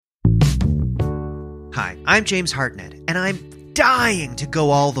Hi, I'm James Hartnett, and I'm dying to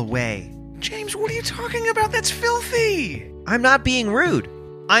go all the way. James, what are you talking about? That's filthy! I'm not being rude.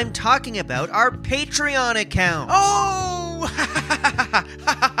 I'm talking about our Patreon account. Oh!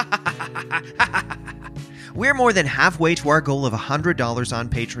 We're more than halfway to our goal of $100 on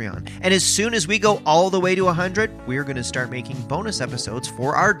Patreon. And as soon as we go all the way to 100, we're going to start making bonus episodes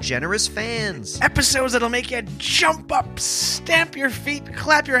for our generous fans. Episodes that'll make you jump up, stamp your feet,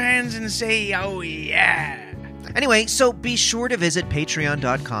 clap your hands, and say, oh yeah. Anyway, so be sure to visit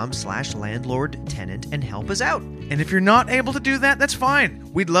patreon.com/landlordtenant and help us out. And if you're not able to do that, that's fine.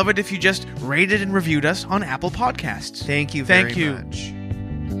 We'd love it if you just rated and reviewed us on Apple Podcasts. Thank you very much.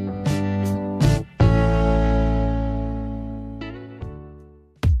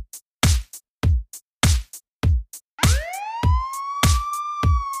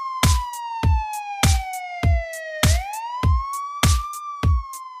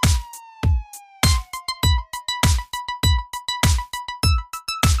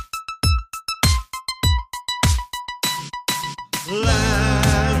 Landlord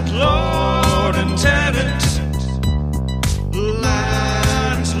and tenant.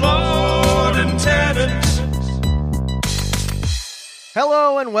 Landlord and tenant.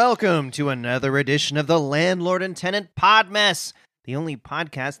 Hello and welcome to another edition of the Landlord and Tenant Podmess, the only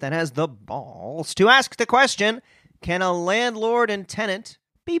podcast that has the balls to ask the question, can a landlord and tenant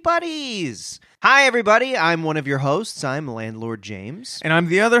be buddies? Hi everybody, I'm one of your hosts, I'm Landlord James. And I'm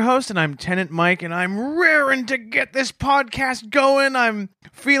the other host, and I'm Tenant Mike, and I'm raring to get this podcast going. I'm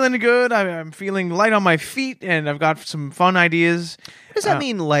feeling good, I'm feeling light on my feet, and I've got some fun ideas. What does that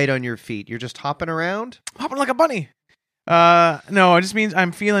mean, light on your feet? You're just hopping around? Hopping like a bunny. No, it just means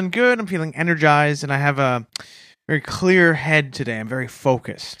I'm feeling good, I'm feeling energized, and I have a very clear head today. I'm very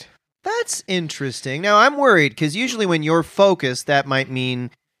focused. That's interesting. Now, I'm worried, because usually when you're focused, that might mean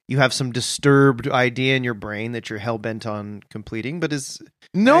you have some disturbed idea in your brain that you're hell-bent on completing, but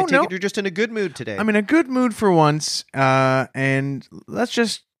No. you're just in a good mood today. I'm in a good mood for once, and let's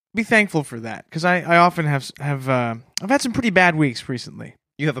just be thankful for that, because I often have I've had some pretty bad weeks recently.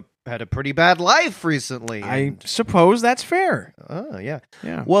 You have had a pretty bad life recently. I suppose that's fair. Oh, yeah.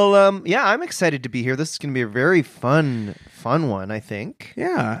 Yeah. Well, yeah, I'm excited to be here. This is going to be a very fun one, I think.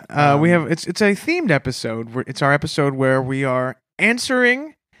 Yeah. We have it's a themed episode. It's our episode where we are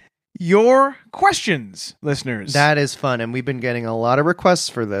answering your questions, listeners. That is fun, and we've been getting a lot of requests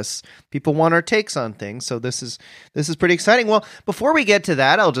for this. People want our takes on things, so this is pretty exciting. Well, before we get to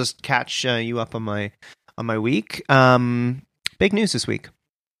that, I'll just catch you up on my week. Big news this week.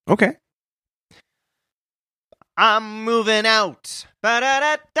 Okay. I'm moving out.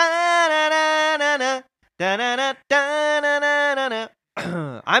 I'm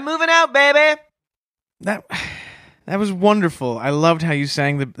moving out, baby. That was wonderful. I loved how you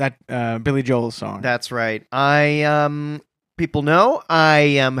sang that Billy Joel song. That's right. People know I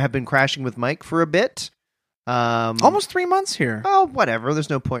have been crashing with Mike for a bit. Almost 3 months here. Oh, whatever.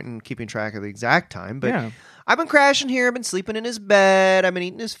 There's no point in keeping track of the exact time, but yeah. I've been crashing here. I've been sleeping in his bed. I've been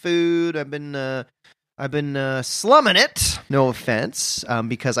eating his food. I've been slumming it. No offense,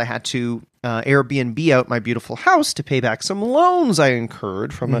 because I had to Airbnb out my beautiful house to pay back some loans I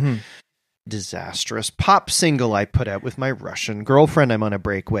incurred from a disastrous pop single I put out with my Russian girlfriend I'm on a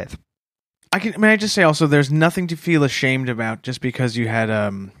break with. May I just say also, there's nothing to feel ashamed about just because you had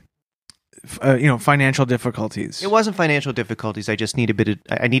financial difficulties. It wasn't financial difficulties. I just needed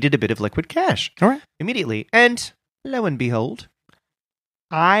a bit of liquid cash. All right. Immediately. And lo and behold,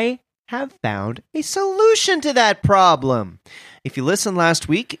 I have found a solution to that problem. If you listened last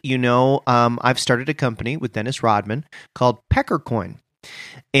week, you know I've started a company with Dennis Rodman called Peckercoin.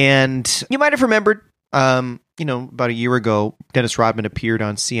 And you might have remembered, about a year ago, Dennis Rodman appeared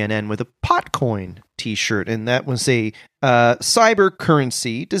on CNN with a Potcoin t-shirt, and that was a cyber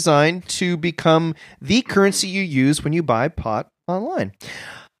currency designed to become the currency you use when you buy pot online.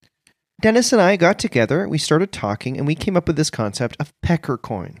 Dennis and I got together, we started talking, and we came up with this concept of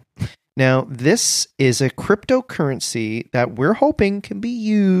Peckercoin. Now, this is a cryptocurrency that we're hoping can be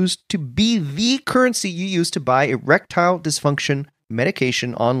used to be the currency you use to buy erectile dysfunction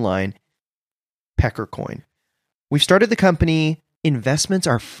medication online, Peckercoin. We've started the company. Investments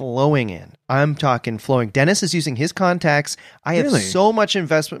are flowing in. I'm talking flowing. Dennis is using his contacts. I have so much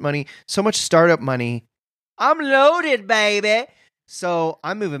investment money, so much startup money. I'm loaded, baby. So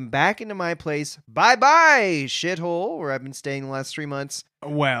I'm moving back into my place. Bye-bye, shithole, where I've been staying the last 3 months.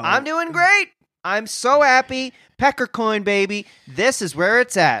 Well, I'm doing great. I'm so happy. Peckercoin, baby. This is where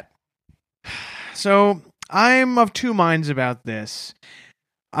it's at. So I'm of two minds about this.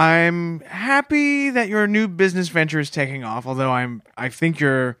 I'm happy that your new business venture is taking off, although I think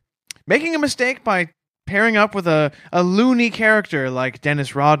you're making a mistake by pairing up with a loony character like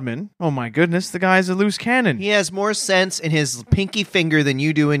Dennis Rodman. Oh my goodness, the guy's a loose cannon. He has more sense in his pinky finger than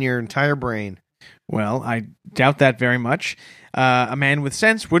you do in your entire brain. Well, I doubt that very much. A man with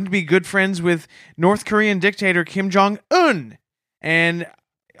sense wouldn't be good friends with North Korean dictator Kim Jong-un. And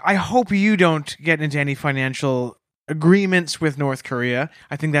I hope you don't get into any financial agreements with North Korea.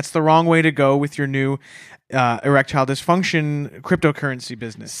 I think that's the wrong way to go with your new erectile dysfunction cryptocurrency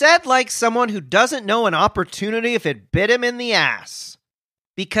business. Said like someone who doesn't know an opportunity if it bit him in the ass.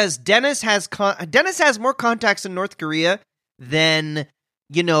 Because Dennis has more contacts in North Korea than,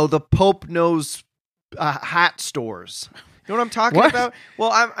 the Pope knows hat stores. You know what I'm talking about?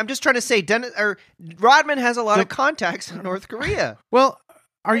 Well, I'm just trying to say Rodman has a lot of contacts in North Korea. Well,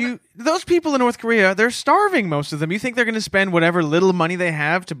 those people in North Korea, they're starving, most of them. You think they're going to spend whatever little money they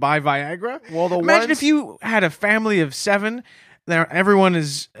have to buy Viagra? Well, imagine if you had a family of 7, everyone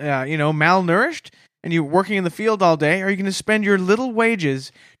is, malnourished, and you're working in the field all day. Are you going to spend your little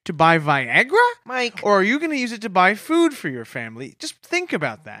wages to buy Viagra? Mike. Or are you going to use it to buy food for your family? Just think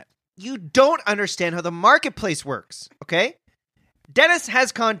about that. You don't understand how the marketplace works, okay? Dennis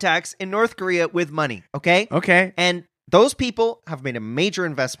has contacts in North Korea with money, okay? Okay. And those people have made a major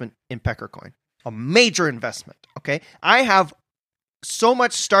investment in Peckercoin. A major investment, okay? I have so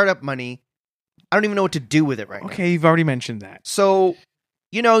much startup money, I don't even know what to do with it right now. Okay, you've already mentioned that. So,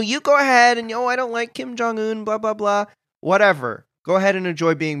 you go ahead and, I don't like Kim Jong-un, blah, blah, blah. Whatever. Go ahead and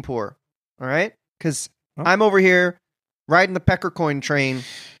enjoy being poor, all right? Because I'm over here riding the Peckercoin train,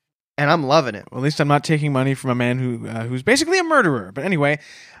 and I'm loving it. Well, at least I'm not taking money from a man who's basically a murderer. But anyway,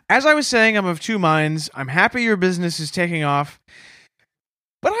 as I was saying, I'm of two minds. I'm happy your business is taking off.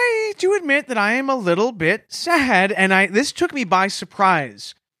 But I do admit that I am a little bit sad, and this took me by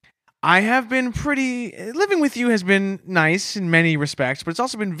surprise. I have been living with you has been nice in many respects, but it's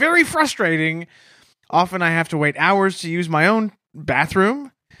also been very frustrating. Often I have to wait hours to use my own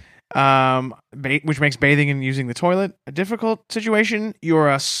bathroom, which makes bathing and using the toilet a difficult situation. You're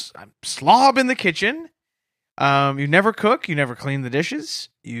a slob in the kitchen. You never cook. You never clean the dishes.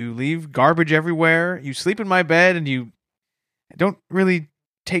 You leave garbage everywhere. You sleep in my bed, and you don't really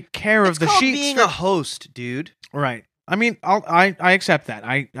take care of the sheets. It's called being a host, dude. Right. I mean, I accept that.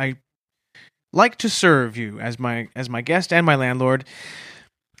 I like to serve you as my guest and my landlord.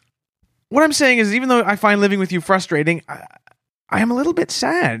 What I'm saying is, even though I find living with you frustrating, I am a little bit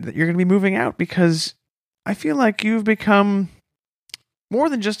sad that you're going to be moving out, because I feel like you've become more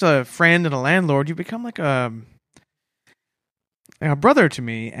than just a friend and a landlord. You've become like a brother to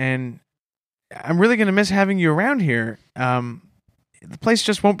me, and I'm really going to miss having you around here. The place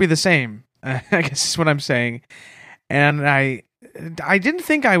just won't be the same, I guess is what I'm saying. And I didn't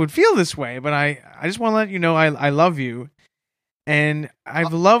think I would feel this way, but I just want to let you know I love you, and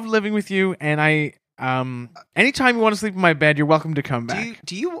I've loved living with you. And anytime you want to sleep in my bed, you're welcome to come back.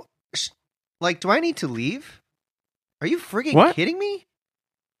 Do I need to leave? Are you friggin' kidding me?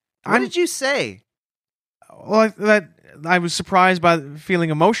 What did you say? Well, I was surprised by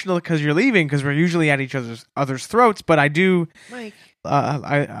feeling emotional because you're leaving, because we're usually at each other's throats. But I do, Mike.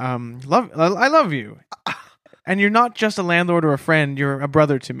 I love you. And you're not just a landlord or a friend, you're a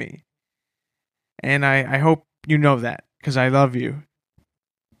brother to me. And I hope you know that, because I love you.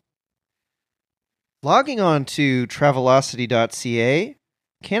 Logging on to Travelocity.ca,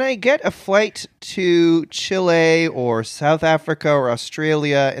 can I get a flight to Chile or South Africa or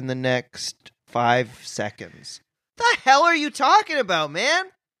Australia in the next 5 seconds? The hell are you talking about, man?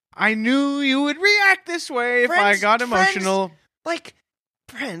 I knew you would react this way if I got emotional.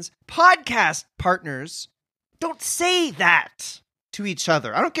 Friends, podcast partners don't say that to each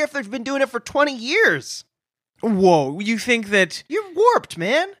other. I don't care if they've been doing it for 20 years. Whoa, you think that... You're warped,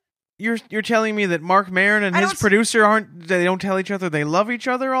 man. You're telling me that Mark Maron and his producer they don't tell each other they love each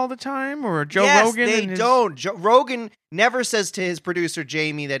other all the time? Or Joe Rogan? Yes, they don't. Rogan never says to his producer,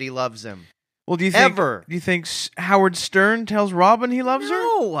 Jamie, that he loves him. Well, do you think Howard Stern tells Robin he loves her?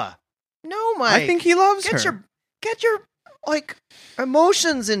 No, Mike. I think he loves her. Get your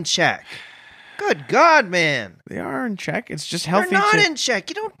emotions in check. Good God, man. They are in check. It's just healthy. They're not in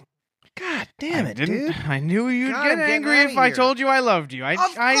check. You don't... God damn it, dude. I knew you'd get angry if I told you I loved you. I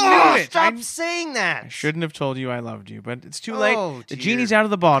knew it. Stop saying that. I shouldn't have told you I loved you, but it's too late. The genie's out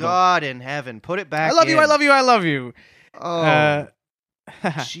of the bottle. God in heaven. Put it back in. I love you. Oh,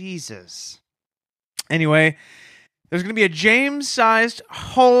 Jesus. Anyway, There's going to be a James-sized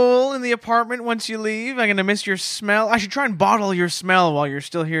hole in the apartment once you leave. I'm going to miss your smell. I should try and bottle your smell while you're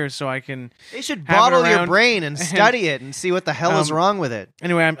still here so I can... They should have it bottle your around brain and study it and see what the hell is wrong with it.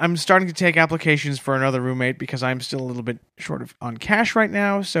 Anyway, I'm starting to take applications for another roommate because I'm still a little bit short on cash right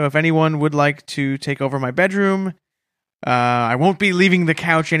now. So if anyone would like to take over my bedroom, I won't be leaving the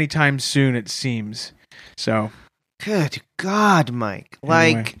couch anytime soon, it seems. So... Good God, Mike.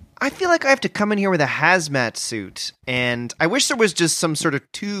 Anyway. I feel like I have to come in here with a hazmat suit, and I wish there was just some sort of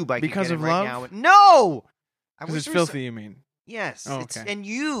tube I could Because get of in right love? now. No! I Because wish it's there was filthy, you mean? Yes. Oh, it's- okay. And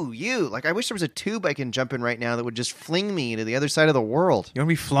you. Like, I wish there was a tube I can jump in right now that would just fling me to the other side of the world. You want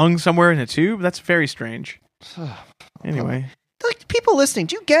to be flung somewhere in a tube? That's very strange. Anyway, Like, people listening,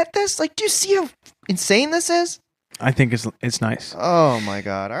 do you get this? Like, do you see how insane this is? I think it's nice. Oh, my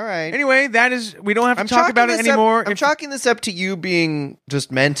God. All right. Anyway, that is... We don't have to talk chalking about it this anymore. I'm chalking this up to you being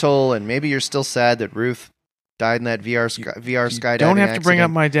just mental, and maybe you're still sad that Ruth died in that VR skydiving Don't have to bring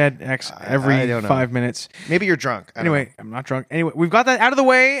up accident. my dead ex I every don't know. 5 minutes. Maybe you're drunk. I don't Anyway, I'm not drunk. Anyway, we've got that out of the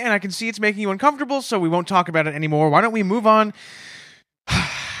way, and I can see it's making you uncomfortable, so we won't talk about it anymore. Why don't we move on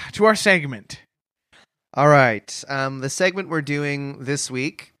to our segment? know. All right. The segment we're doing this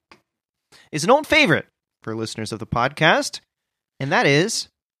week is an old favorite for listeners of the podcast, and that is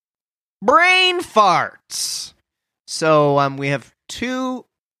brain farts. So we have two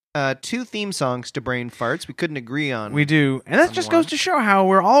theme songs to brain farts. We couldn't agree on. We do. And that just goes to show how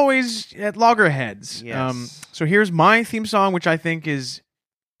we're always at loggerheads. Yes. So here's my theme song, which I think is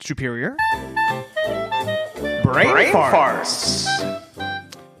superior. Brain farts.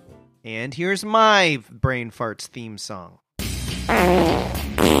 And here's my brain farts theme song.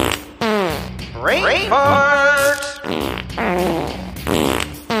 Brain fart.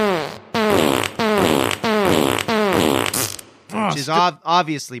 Which is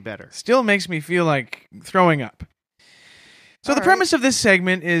obviously better. Still makes me feel like throwing up. So All the right. premise of this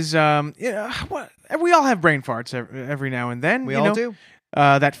segment is, we all have brain farts every now and then. We you all know? do.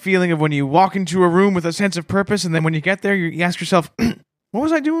 That feeling of when you walk into a room with a sense of purpose, and then when you get there, you ask yourself, what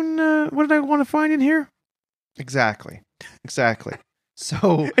was I doing? What did I want to find in here? Exactly.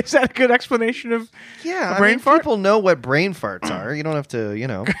 So Is that a good explanation of... yeah, A brain fart? people know what brain farts are. You don't have to,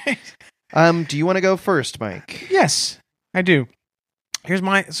 Do you want to go first, Mike? Yes, I do. Here's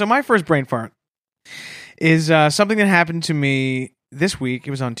my first brain fart is something that happened to me this week.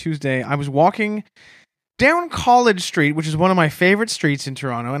 It was on Tuesday. I was walking down College Street, which is one of my favorite streets in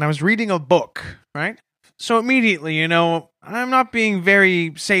Toronto, and I was reading a book, right? So immediately, I'm not being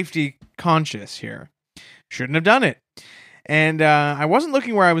very safety conscious here. Shouldn't have done it. And I wasn't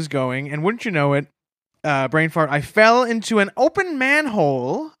looking where I was going, and wouldn't you know it, brain fart, I fell into an open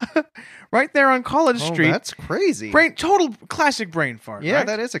manhole right there on College Street. That's crazy. Total classic brain fart. Yeah, right?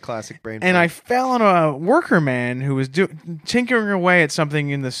 that is a classic brain fart. And I fell on a worker man who was tinkering away at something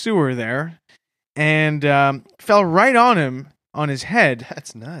in the sewer there, and fell right on him, on his head,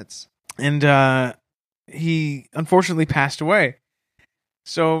 That's nuts. and he unfortunately passed away.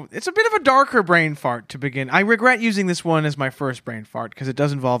 So it's a bit of a darker brain fart to begin. I regret using this one as my first brain fart because it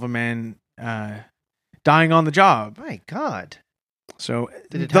does involve a man dying on the job. My God. So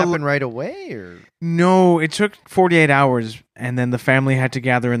Did it happen right away, or? No, it took 48 hours, and then the family had to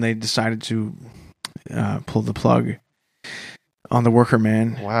gather, and they decided to pull the plug on the worker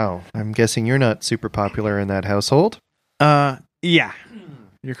man. Wow. I'm guessing you're not super popular in that household. Yeah,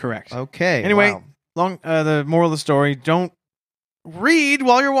 you're correct. Okay. Anyway, wow. The moral of the story: don't read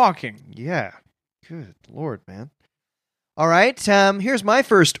while you're walking. Yeah. Good Lord, man. All right. Here's my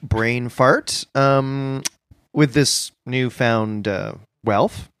first brain fart. With this newfound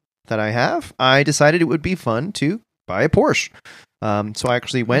wealth that I have, I decided it would be fun to buy a Porsche. So I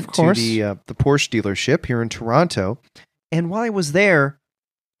actually went to the Porsche dealership here in Toronto, and while I was there,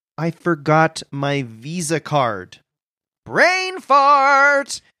 I forgot my Visa card. Brain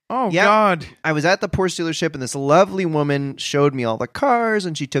fart! Oh, Yep. God. I was at the Porsche dealership, and this lovely woman showed me all the cars,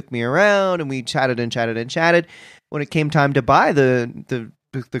 and she took me around, and we chatted and chatted and chatted. When it came time to buy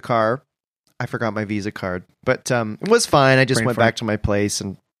the car, I forgot my Visa card, but it was fine. I just Brain went fart. back to my place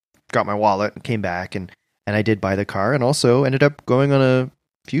and got my wallet and came back, and I did buy the car, and also ended up going on a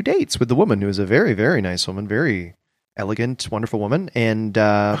few dates with the woman, who was a very, very nice woman, very elegant, wonderful woman, and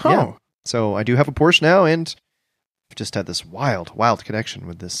yeah. So I do have a Porsche now, and I've just had this wild connection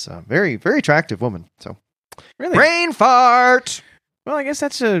with this very, very attractive woman. So Really? brain fart. Well, I guess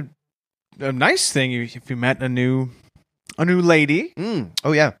that's a nice thing if you met a new lady.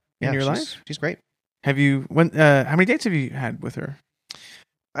 Oh yeah, In your she's- life? she's great. Have you how many dates have you had with her?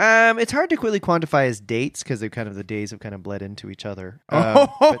 It's hard to quickly quantify as dates because the days have kind of bled into each other.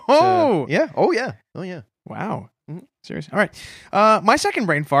 Oh, yeah. Oh yeah. Wow. Serious. All right. My second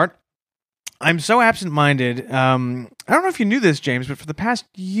brain fart. I'm so absent-minded. I don't know if you knew this, James, but for the past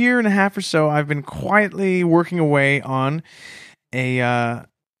year and a half or so, I've been quietly working away on a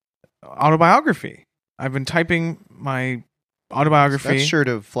autobiography. I've been typing my autobiography. That's sure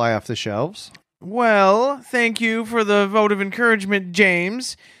to fly off the shelves. Well, thank you for the vote of encouragement,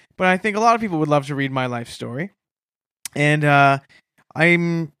 James. But I think a lot of people would love to read my life story. And I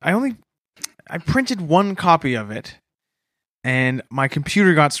printed one copy of it. And my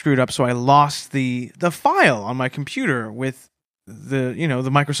computer got screwed up, so I lost the file on my computer with the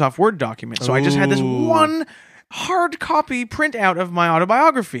Microsoft Word document. So I just had this one hard copy printout of my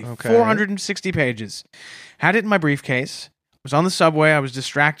autobiography, 460 pages. Had it in my briefcase. Was on the subway. I was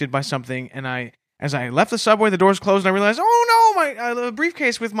distracted by something, and as I left the subway, the doors closed, and I realized, oh no, my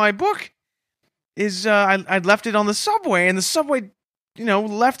briefcase with my book is I'd left it on the subway, and the subway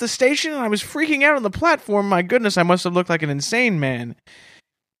left the station, and I was freaking out on the platform. My goodness, I must have looked like an insane man.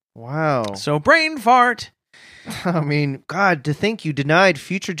 Wow. So, brain fart. I mean, God, to think you denied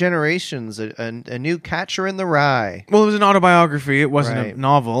future generations a new Catcher in the Rye. Well, it was an autobiography. It wasn't a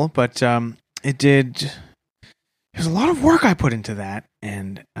novel, but it did. There's a lot of work I put into that,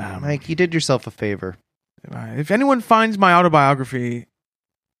 and Mike, you did yourself a favor. If anyone finds my autobiography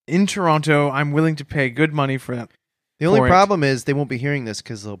in Toronto, I'm willing to pay good money for that. The only problem is they won't be hearing this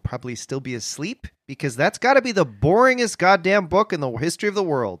because they'll probably still be asleep, because that's got to be the boringest goddamn book in the history of the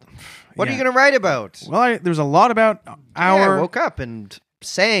world. What are you going to write about? Well, there's a lot about I woke up and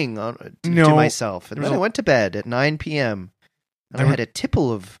sang to myself, and then I went to bed at 9 p.m. and I had a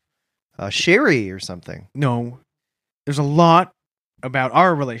tipple of sherry or something. No, there's a lot about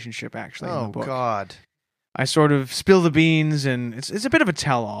our relationship, actually, in the book. Oh, God. I sort of spill the beans, and it's a bit of a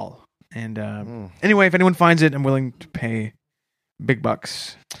tell-all. And anyway, if anyone finds it, I'm willing to pay big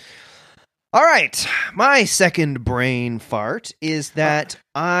bucks. All right. My second brain fart is that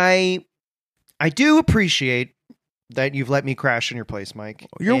I do appreciate that you've let me crash in your place, Mike.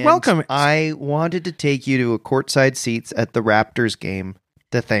 You're welcome. I wanted to take you to a courtside seats at the Raptors game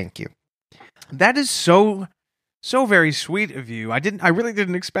to thank you. That is so very sweet of you. I really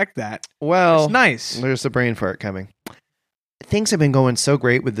didn't expect that. Well, it's nice. There's the brain fart coming. Things have been going so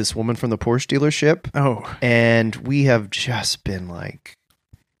great with this woman from the Porsche dealership. Oh. And we have just been like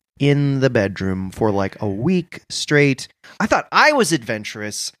in the bedroom for like a week straight. I thought I was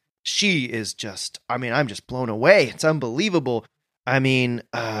adventurous. She is just, I'm just blown away. It's unbelievable.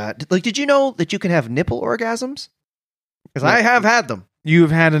 Did you know that you can have nipple orgasms? Because I have had them.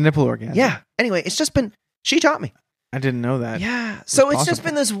 You've had a nipple orgasm? Yeah. Anyway, it's just been, she taught me. I didn't know that. Yeah. So it's just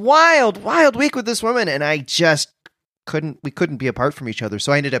been this wild week with this woman, and I just we couldn't be apart from each other.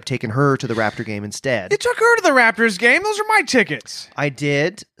 So I ended up taking her to the Raptor game instead. You took her to the Raptors game? Those are my tickets. I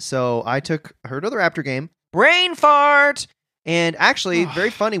did. So I took her to the Raptor game. Brain fart! And actually, very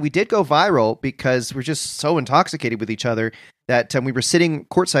funny, we did go viral because we're just so intoxicated with each other that we were sitting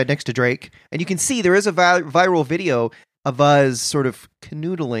courtside next to Drake. And you can see there is a viral video of us sort of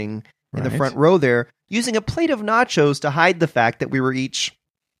canoodling in the front row there, using a plate of nachos to hide the fact that we were each,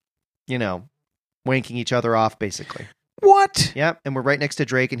 wanking each other off, basically. What? Yeah, and we're right next to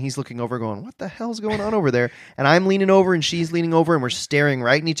Drake, and he's looking over going, what the hell's going on over there? And I'm leaning over, and she's leaning over, and we're staring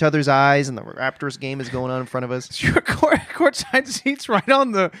right in each other's eyes, and the Raptors game is going on in front of us. So your courtside seats right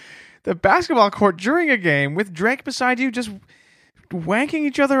on the basketball court during a game with Drake beside you, just wanking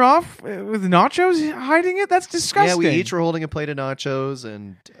each other off with nachos, hiding it? That's disgusting. Yeah, we each were holding a plate of nachos,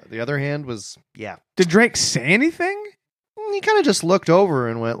 and the other hand was, Did Drake say anything? He kind of just looked over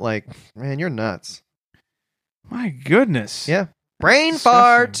and went like, man, you're nuts. My goodness. Yeah. Brain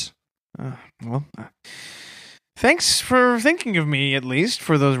fart. Thanks for thinking of me, at least,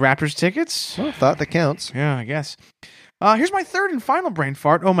 for those Raptors tickets. Well, thought that counts. Yeah, I guess. Here's my third and final brain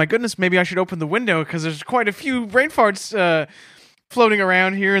fart. Oh, my goodness. Maybe I should open the window because there's quite a few brain farts floating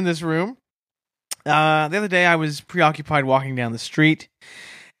around here in this room. The other day, I was preoccupied walking down the street.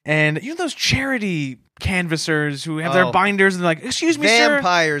 And those charity canvassers who have their binders and they're like, excuse me,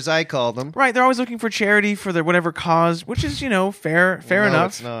 vampires, I call them. Right, they're always looking for charity for their whatever cause, which is, fair enough. No,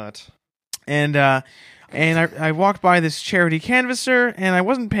 it's not. And I walked by this charity canvasser and I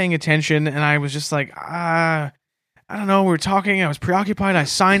wasn't paying attention and I was just like, I don't know, we were talking, I was preoccupied, I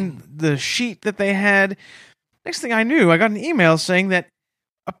signed the sheet that they had. Next thing I knew, I got an email saying that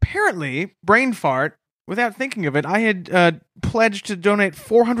apparently, brain fart, without thinking of it, I had pledged to donate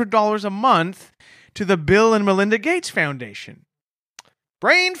 $400 a month to the Bill and Melinda Gates Foundation.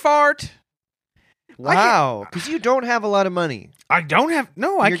 Brain fart. Wow, because you don't have a lot of money. I don't have...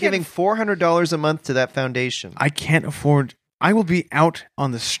 No, I can't... You're giving $400 a month to that foundation. I can't afford... I will be out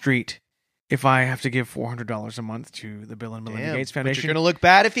on the street if I have to give $400 a month to the Bill and Melinda Damn, Gates but Foundation. you're going to look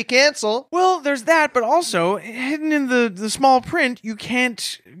bad if you cancel. Well, there's that, but also hidden in the small print, you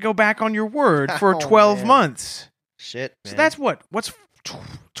can't go back on your word for 12 man. months. Shit, man. So that's what? What's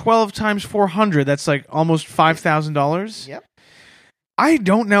 12 times 400? That's like almost $5,000. Yep. I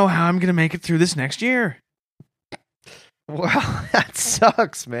don't know how I'm going to make it through this next year. Well, that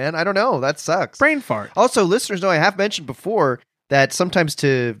sucks, man. I don't know. That sucks. Brain fart. Also, listeners know I have mentioned before that sometimes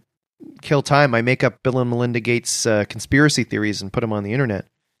to kill time, I make up Bill and Melinda Gates conspiracy theories and put them on the internet.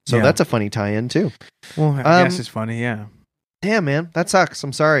 So Yeah. that's a funny tie-in too. Well, I guess it's funny, yeah. Damn, man, that sucks.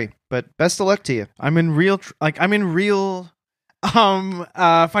 I'm sorry, but best of luck to you. I'm in real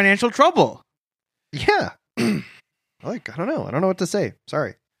financial trouble. Yeah. I don't know. I don't know what to say.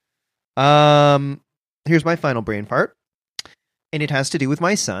 Sorry. Here's my final brain fart. And it has to do with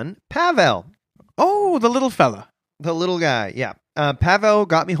my son, Pavel. Oh, the little fella. The little guy, yeah. Pavel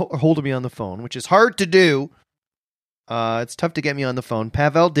got me hold of me on the phone, which is hard to do. It's tough to get me on the phone.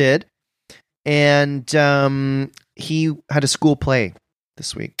 Pavel did. And he had a school play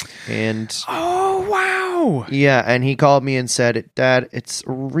this week. And Oh, wow. yeah, and he called me and said, Dad, it's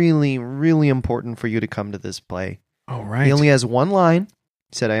really, really important for you to come to this play. Oh, right. He only has one line.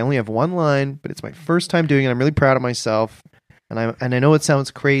 He said, I only have one line, but it's my first time doing it. I'm really proud of myself. And I know it sounds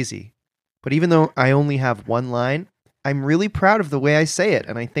crazy, but even though I only have one line, I'm really proud of the way I say it.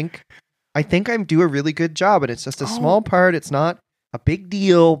 And I think I do a really good job. And it's just a small part. It's not a big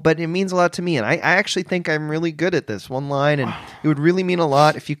deal, but it means a lot to me. And I actually think I'm really good at this one line. And it would really mean a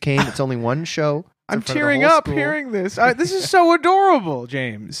lot if you came. It's only one show. I'm tearing up hearing this. This is so adorable,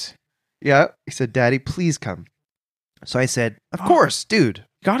 James. Yeah. He said, Daddy, please come. So I said, of course, dude.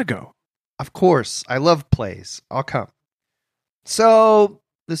 Gotta go. Of course. I love plays. I'll come. So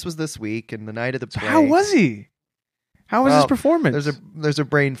this was this week and the night of the play. How was he? How was his performance? There's a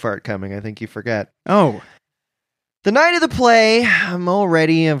brain fart coming. I think you forget. Oh. The night of the play, I'm all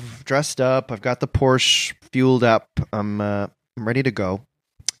ready. I've dressed up. I've got the Porsche fueled up. I'm ready to go.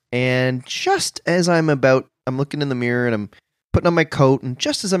 And just as I'm looking in the mirror and I'm putting on my coat, and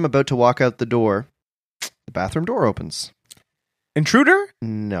just as I'm about to walk out the door, the bathroom door opens. Intruder?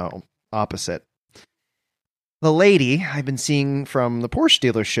 No, opposite. The lady I've been seeing from the Porsche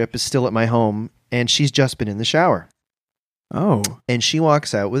dealership is still at my home, and she's just been in the shower. Oh. And she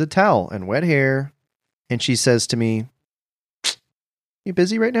walks out with a towel and wet hair, and she says to me, you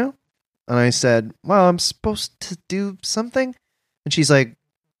busy right now? And I said, well, I'm supposed to do something. And she's like,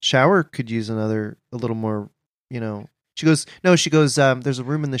 shower could use a little more, She goes, no, there's a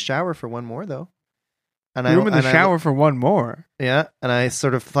room in the shower for one more, though. And room in the shower for one more? Yeah, and I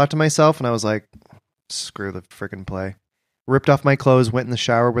sort of thought to myself, and I was like, screw the freaking play. Ripped off my clothes, went in the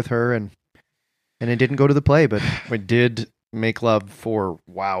shower with her, and I didn't go to the play, but I did make love for,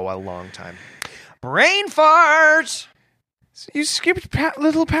 a long time. Brain fart! So you skipped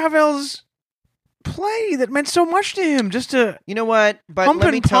little Pavel's play that meant so much to him just to You know what? But hump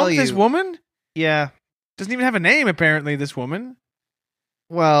let me and tell pump you. this woman? Yeah. Doesn't even have a name, apparently, this woman.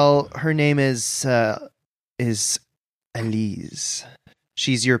 Well, her name is Elise.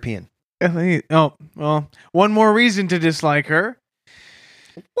 She's European. Oh, well, one more reason to dislike her.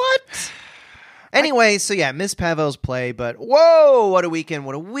 What? Anyway, so yeah, Miss Pavel's play, but whoa, what a weekend,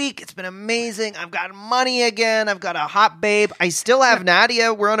 what a week. It's been amazing. I've got money again. I've got a hot babe. I still have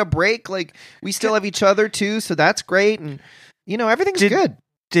Nadia. We're on a break. Like, we still have each other too, so that's great. And, everything's good.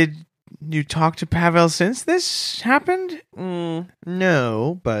 Did you talk to Pavel since this happened?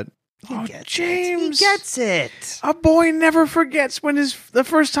 No, but he gets James. it. He gets it. A boy never forgets when the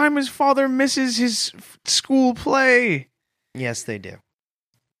first time his father misses his school play. Yes, they do.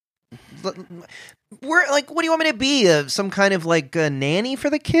 We're like, what do you want me to be? Some kind of a nanny for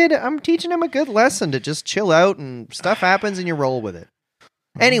the kid? I'm teaching him a good lesson to just chill out and stuff happens and you roll with it.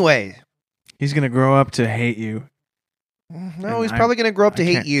 Anyway. He's going to grow up to hate you. No, he's probably going to grow up to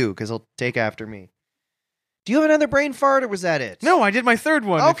hate you because he'll take after me. Do you have another brain fart or was that it? No, I did my third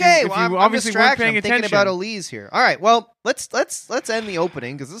one. Okay, if you I'm obviously weren't distracted. paying I'm thinking attention. about Elise here. All right, well, let's end the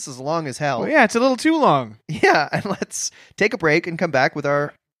opening because this is long as hell. Well, yeah, it's a little too long. Yeah, and let's take a break and come back with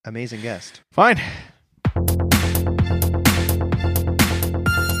our amazing guest. Fine.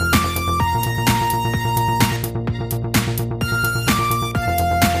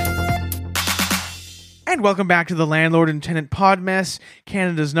 And welcome back to the Landlord and Tenant Podmess,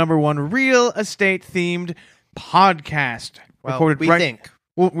 Canada's #1 real estate themed podcast. Well, Recorded we think.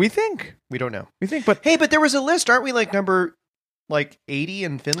 Well, we think. We don't know. We think, but Hey, but there was a list, aren't we? Number 80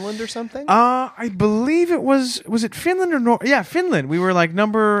 in Finland or something? I believe it was it Finland or yeah, Finland. We were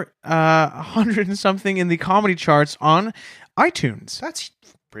number 100 and something in the comedy charts on iTunes.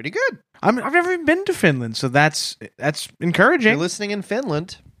 Pretty good. I've never even been to Finland, so that's If encouraging. you're listening in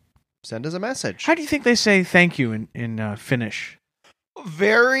Finland, send us a message. How do you think they say thank you in Finnish?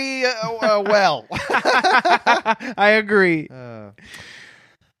 Very well. I agree.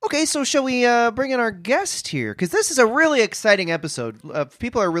 Okay, so shall we bring in our guest here? Because this is a really exciting episode.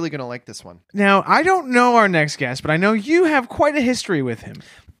 People are really going to like this one. Now, I don't know our next guest, but I know you have quite a history with him.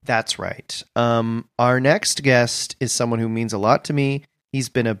 That's right. Our next guest is someone who means a lot to me. He's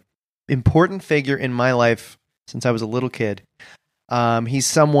been an important figure in my life since I was a little kid. He's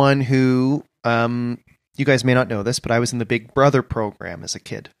someone who, you guys may not know this, but I was in the Big Brother program as a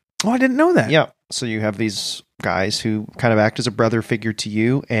kid. Oh, I didn't know that. Yeah. So you have these guys who kind of act as a brother figure to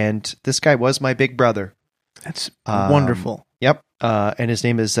you, and this guy was my big brother. That's wonderful. Yep. And his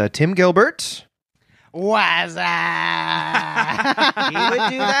name is Tim Gilbert. What's that? He would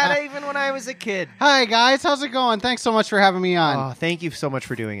do that even when I was a kid. Hi, guys. How's it going? Thanks so much for having me on. Oh, thank you so much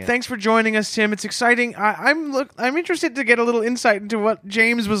for doing it. Thanks for joining us, Tim. It's exciting. I'm interested to get a little insight into what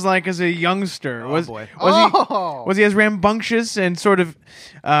James was like as a youngster. Boy. Was he as rambunctious and sort of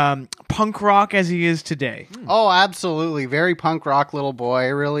punk rock as he is today? Oh, absolutely. Very punk rock little boy.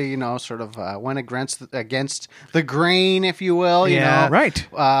 Really, sort of went against the grain, if you will. Right.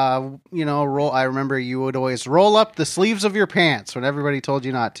 I remember you would always roll up the sleeves of your pants when everybody told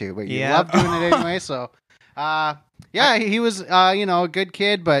you not to, but you loved doing it anyway. So, he was, a good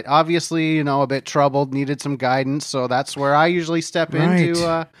kid, but obviously, a bit troubled, needed some guidance. So that's where I usually step in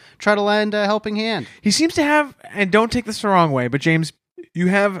to try to lend a helping hand. He seems to have, and don't take this the wrong way, but James, you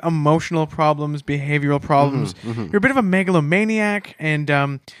have emotional problems, behavioral problems. You're a bit of a megalomaniac, and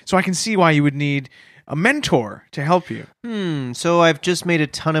so I can see why you would need a mentor to help you. So I've just made a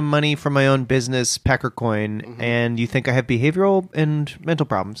ton of money from my own business, Peckercoin, and you think I have behavioral and mental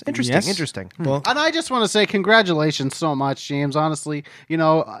problems. Interesting, Yes. interesting. Well, And I just want to say congratulations so much, James. Honestly,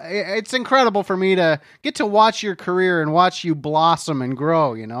 it's incredible for me to get to watch your career and watch you blossom and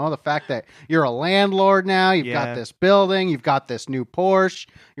grow. The fact that you're a landlord now, you've got this building, you've got this new Porsche,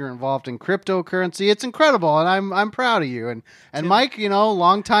 you're involved in cryptocurrency. It's incredible, and I'm proud of you. And Mike,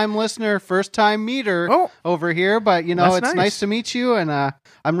 longtime listener, first time meter over here, but it's nice to meet you, and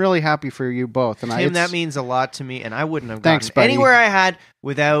I'm really happy for you both. And Tim, that means a lot to me, and I wouldn't have Thanks, gotten buddy. anywhere I had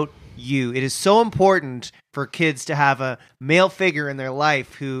without you. It is so important for kids to have a male figure in their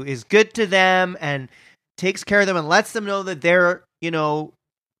life who is good to them and takes care of them and lets them know that they're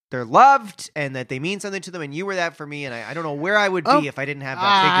loved and that they mean something to them. And you were that for me, and I don't know where I would be if I didn't have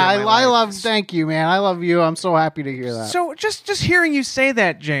that figure in my life. Thank you, man. I love you. I'm so happy to hear that. so just hearing you say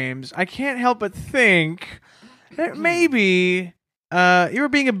that, James, I can't help but think that maybe you were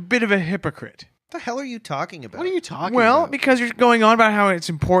being a bit of a hypocrite. What the hell are you talking about? What are you talking Well, about? because you're going on about how it's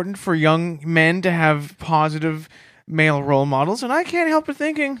important for young men to have positive male role models, and I can't help but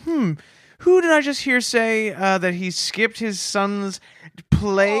thinking, who did I just hear say that he skipped his son's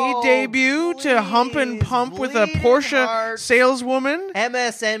play debut to hump and pump with a bleeding Porsche heart. saleswoman?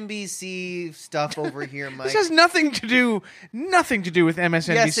 MSNBC stuff over here, Mike. This has nothing to do with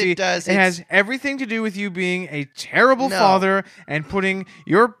MSNBC. Yes, it does. It has everything to do with you being a terrible father and putting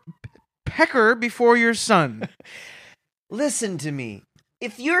your pecker before your son. Listen to me.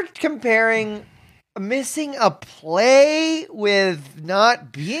 If you're comparing missing a play with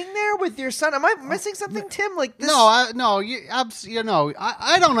not being there with your son, am I missing something, Tim? Like this? I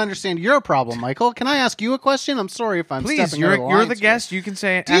don't understand your problem, Michael. Can I ask you a question? I'm sorry if I'm Please, stepping out of you're lines the here. guest. You can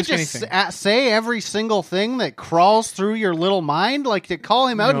say Do you ask just anything. say every single thing that crawls through your little mind, like to call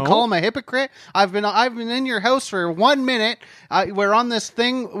him out and No. call him a hypocrite? I've been in your house for 1 minute. We're on this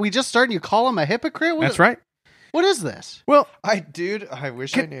thing. We just started. You call him a hypocrite? That's right. What is this? Well, I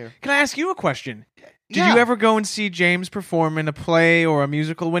wish I knew. can I ask you a question? Did Yeah. you ever go and see James perform in a play or a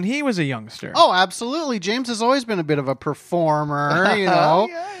musical when he was a youngster? Oh, absolutely. James has always been a bit of a performer, you know.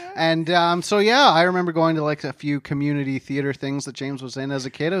 And I remember going to like a few community theater things that James was in as a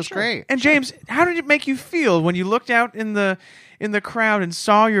kid. It was great. And James, how did it make you feel when you looked out in the crowd and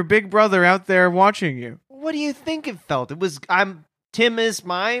saw your big brother out there watching you? What do you think it felt? It was Tim is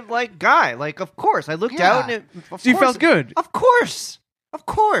my guy. Of course. I looked out and You felt good? Of course.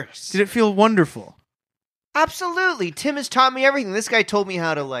 Did it feel wonderful? Absolutely. Tim has taught me everything. This guy told me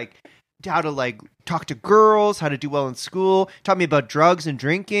how to talk to girls, how to do well in school, taught me about drugs and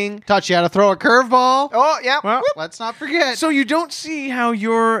drinking. Taught you how to throw a curveball. Oh, yeah. Well, Let's not forget. so you don't see how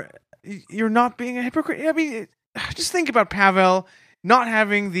you're not being a hypocrite. I mean, just think about Pavel not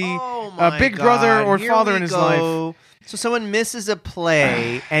having the Oh my big brother God. or Here father we in his go. life. So someone misses a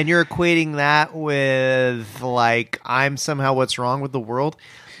play and you're equating that with I'm somehow what's wrong with the world?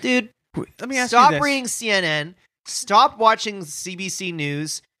 Dude, Let me ask stop you this. reading CNN. Stop watching CBC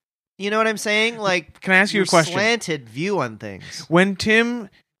News. You know what I'm saying? Like, Can I ask you a question? Slanted view on things. When Tim,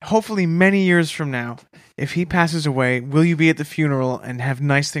 hopefully many years from now, if he passes away, will you be at the funeral and have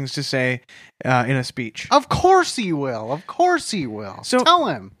nice things to say in a speech? Of course he will. Of course he will. So- tell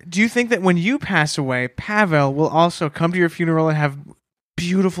him. Do you think that when you pass away, Pavel will also come to your funeral and have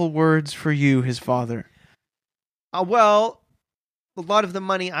beautiful words for you, his father? Well, a lot of the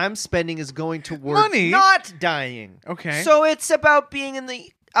money I'm spending is going towards Money? not dying. Okay. So it's about being in the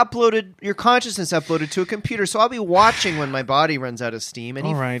your consciousness uploaded to a computer. So I'll be watching when my body runs out of steam, and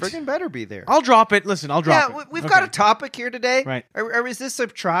All he right. friggin' better be there. I'll drop it. Listen, I'll drop it. We've Okay. got a topic here today. Right. Or is this a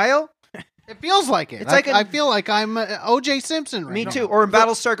trial? It feels like it. It's like I feel like I'm O.J. Simpson right Me now. too. Or in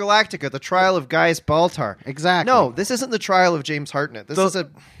Battlestar Galactica, the trial of Gaius Baltar. Exactly. No, this isn't the trial of James Hartnett. This is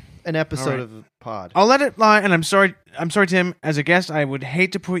an episode All right. of the pod. I'll let it lie, and I'm sorry, Tim. As a guest, I would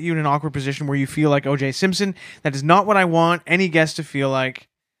hate to put you in an awkward position where you feel like O.J. Simpson. That is not what I want any guest to feel like,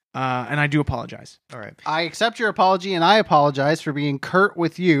 and I do apologize. All right. I accept your apology, and I apologize for being curt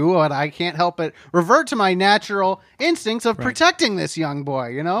with you, but I can't help but revert to my natural instincts of protecting this young boy,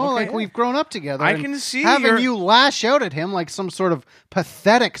 you know? Okay, like, yeah. we've grown up together. I and can see having your- you lash out at him like some sort of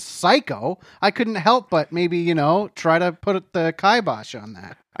pathetic psycho, I couldn't help but maybe, you know, try to put the kibosh on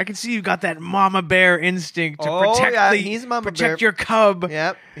that. I can see you got that mama bear instinct to Oh, protect yeah, he's mama protect bear. your cub.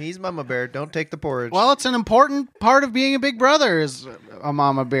 Yep, he's Mama Bear. Don't take the porridge. Well, it's an important part of being a big brother is a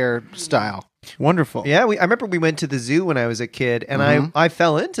mama bear style. Wonderful. yeah, I remember we went to the zoo when I was a kid, and I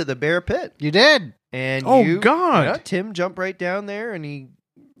fell into the bear pit. You did. And Oh, God. yeah, Tim jumped right down there, and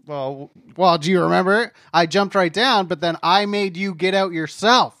Well, do you remember? I jumped right down, but then I made you get out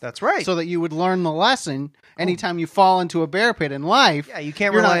yourself. that's right. So that you would learn the lesson anytime you fall into a bear pit in life. yeah, you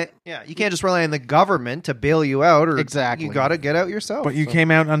can't You're rely. not- Yeah, you can't just rely on the government to bail you out, or Exactly. You got to get out yourself. But you So-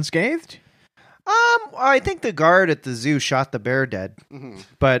 came out unscathed? I think the guard at the zoo shot the bear dead,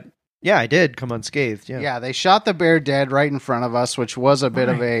 but yeah, I did come unscathed. Yeah, Yeah, they shot the bear dead right in front of us, which was a bit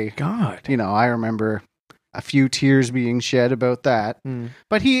of a, God. you know, I remember a few tears being shed about that. Mm.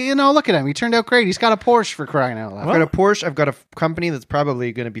 But he, you know, look at him. He turned out great. He's got a Porsche for crying out loud. I've got a Porsche. I've got a company that's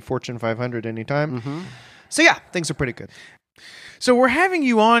probably going to be Fortune 500 anytime. Mhm. So yeah, things are pretty good. So we're having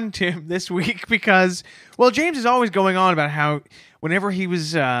you on, Tim, this week because, well, James is always going on about how whenever he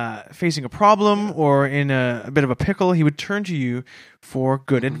was facing a problem or in a bit of a pickle, he would turn to you for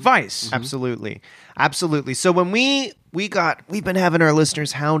good advice. Absolutely. Absolutely. So when we've been having our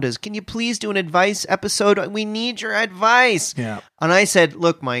listeners hound us, can you please do an advice episode? We need your advice. Yeah. And I said,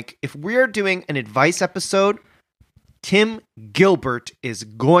 look, Mike, if we're doing an advice episode, Tim Gilbert is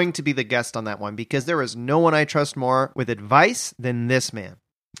going to be the guest on that one because there is no one I trust more with advice than this man.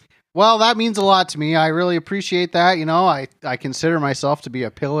 Well, that means a lot to me. I really appreciate that. You know, I consider myself to be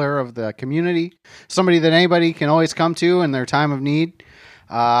a pillar of the community, somebody that anybody can always come to in their time of need.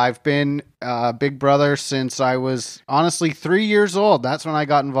 I've been a big brother since I was honestly 3 years old. That's when I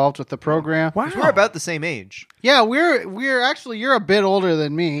got involved with the program. Wow. We're about the same age. Yeah, we're actually, you're a bit older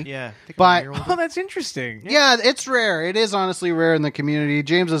than me. Yeah. I think But- I'm a year older. Oh, that's interesting. Yeah, it's rare. It is honestly rare in the community.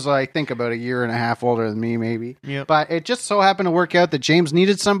 James is, I think, about a year and a half older than me, maybe. Yep. But it just so happened to work out that James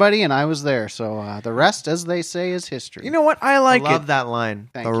needed somebody, and I was there. So the rest, as they say, is history. You know what? I I like love it. that line.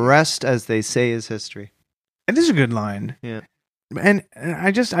 Thank The you. rest, as they say, is history. It is a good line. Yeah. And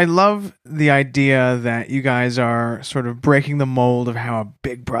I love the idea that you guys are sort of breaking the mold of how a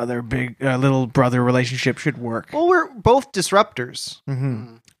big brother, little brother relationship should work. Well, we're both disruptors.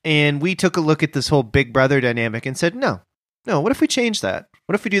 Mm-hmm. And we took a look at this whole big brother dynamic and said, no, what if we change that?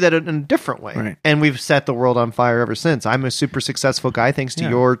 What if we do that in a different way? Right. And we've set the world on fire ever since. I'm a super successful guy thanks to Yeah.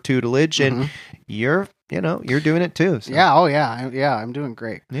 your tutelage, and you're doing it too. So. Yeah, oh yeah, I'm doing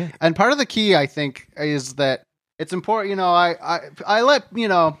great. Yeah. And part of the key, I think, is that it's important. You know, I let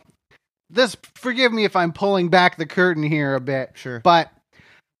this. Forgive me if I'm pulling back the curtain here a bit, Sure. but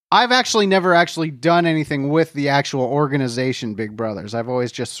I've actually never actually done anything with the actual organization, Big Brothers. I've always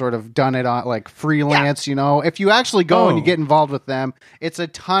just sort of done it on like freelance. You know, if you actually go and you get involved with them, it's a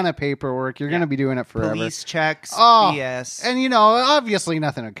ton of paperwork. You're going to be doing it forever. Police checks, Oh, BS. And, you know, obviously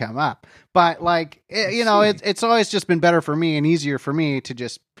nothing would come up. But, like, it's always just been better for me and easier for me to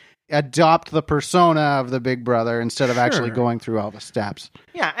just adopt the persona of the big brother instead of actually Sure. going through all the steps.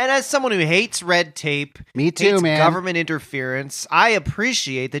 Yeah, and as someone who hates red tape, Me too, hates man. government interference, I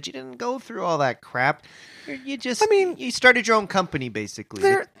appreciate that you didn't go through all that crap. You just, you started your own company, basically.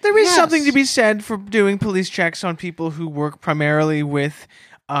 There is Yes. something to be said for doing police checks on people who work primarily with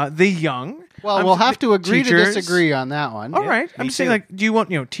the young. Well, we'll have to agree teachers. to disagree on that one. All right. I'm saying, like, do you want,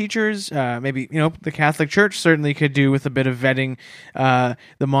 teachers, maybe, the Catholic Church certainly could do with a bit of vetting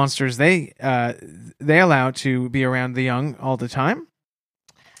the monsters they allow to be around the young all the time.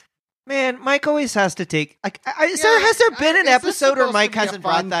 Man, Mike always has to take. Has there been an episode where Mike hasn't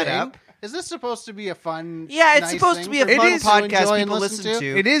brought that up? Is this supposed to be a fun? Yeah, it's nice supposed to be a thing fun for people to podcast enjoy and people listen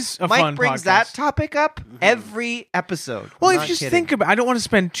to. It is a Mike fun brings podcast. that topic up every episode. Well, I'm if not you just kidding. think about, I don't want to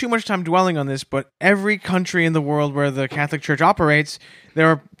spend too much time dwelling on this, but every country in the world where the Catholic Church operates, there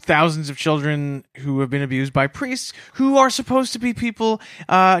are thousands of children who have been abused by priests who are supposed to be people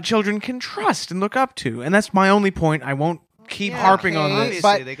children can trust and look up to. And that's my only point. I won't keep harping on okay, this.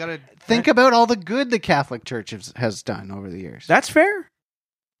 Obviously, but they gotta Think about all the good the Catholic Church has done over the years. That's fair.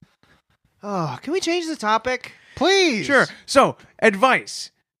 Oh, can we change the topic? Please. Sure. So,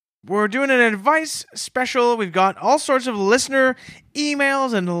 advice. We're doing an advice special. We've got all sorts of listener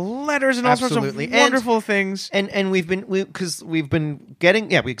emails and letters and all Absolutely. sorts of wonderful things. And we've been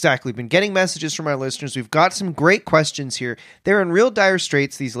getting messages from our listeners. We've got some great questions here. They're in real dire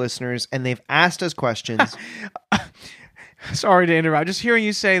straits, these listeners, and they've asked us questions. Sorry to interrupt. Just hearing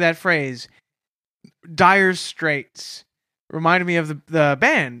you say that phrase, dire straits, reminded me of the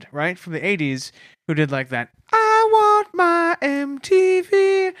band, right, from the 80s, who did like that, I want my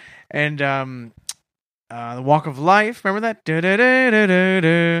MTV, and the Walk of Life. Remember that?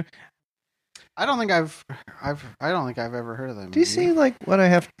 Da-da-da-da-da-da. I don't think I've ever heard of them. Do you see like what I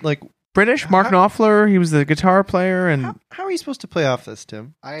have like? British, Mark Knopfler, he was the guitar player, and How are you supposed to play off this,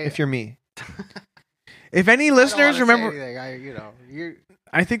 Tim? If you're me, if any listeners remember,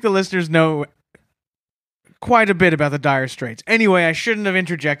 I think the listeners know quite a bit about the Dire Straits. Anyway, I shouldn't have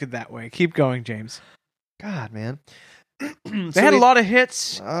interjected that way. Keep going, James. God, man, They had a lot of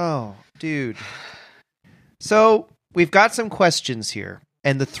hits. Oh, dude. So we've got some questions here,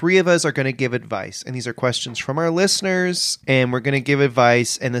 and the three of us are going to give advice. And these are questions from our listeners, and we're going to give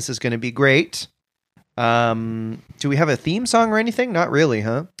advice, and this is going to be great. Do we have a theme song or anything? Not really,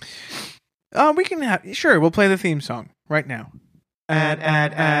 huh? We can have, sure, we'll play the theme song right now. Add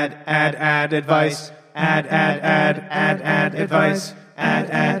advice. Add advice. Add advice.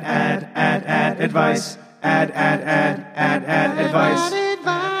 Add advice.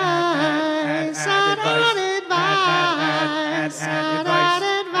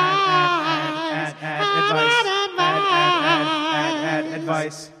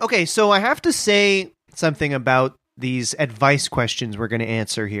 Advice. Okay, so I have to say something about these advice questions we're going to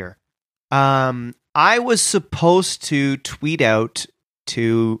answer here. I was supposed to tweet out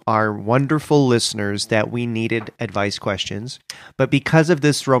to our wonderful listeners that we needed advice questions, but because of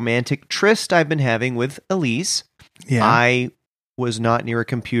this romantic tryst I've been having with Elise, I was not near a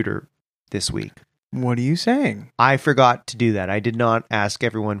computer this week. What are you saying? I forgot to do that. I did not ask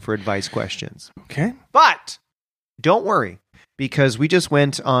everyone for advice questions. Okay. But don't worry, because we just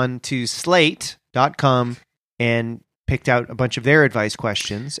went on to slate.com and picked out a bunch of their advice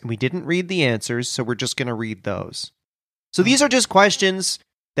questions, and we didn't read the answers, so we're just going to read those. So these are just questions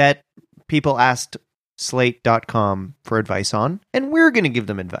that people asked slate.com for advice on, and we're going to give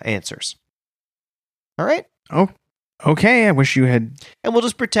them answers. All right? Oh, okay. I wish you had. And we'll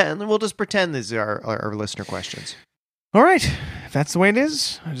just pretend these are our listener questions. All right. If that's the way it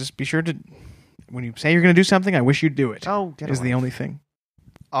is, just be sure to, when you say you're going to do something, I wish you'd do it. Oh, get is away. the only thing.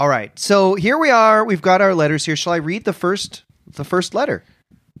 All right. So here we are. We've got our letters here. Shall I read the first letter?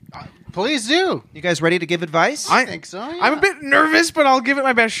 Please do. You guys ready to give advice? I think so. Yeah. I'm a bit nervous, but I'll give it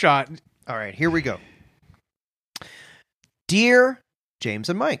my best shot. All right, here we go. Dear James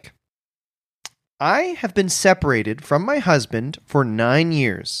and Mike, I have been separated from my husband for 9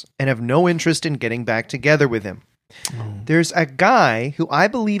 years and have no interest in getting back together with him. There's a guy who I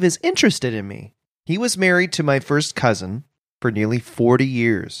believe is interested in me. He was married to my first cousin for nearly 40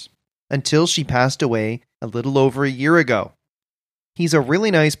 years until she passed away a little over a year ago. He's a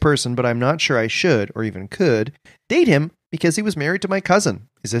really nice person, but I'm not sure I should, or even could, date him because he was married to my cousin.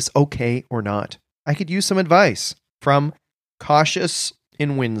 Is this okay or not? I could use some advice from Cautious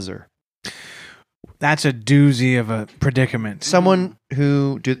in Windsor. That's a doozy of a predicament. Someone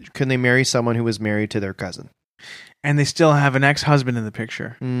who, can they marry someone who was married to their cousin? And they still have an ex-husband in the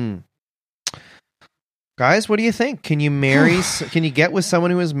picture. Guys, what do you think? Can you can you get with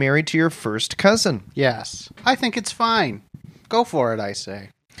someone who is married to your first cousin? Yes. I think it's fine. Go for it, I say.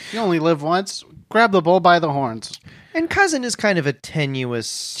 You only live once. Grab the bull by the horns. And cousin is kind of a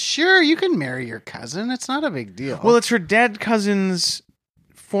tenuous... Sure, you can marry your cousin. It's not a big deal. Well, it's her dead cousin's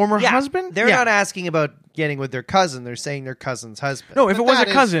former husband? They're not asking about getting with their cousin. They're saying their cousin's husband. No, if But it was a that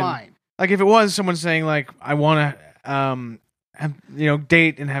is cousin. fine. Like if it was someone saying like, I want to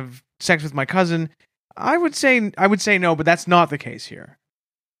date and have sex with my cousin, I would say no, but that's not the case here.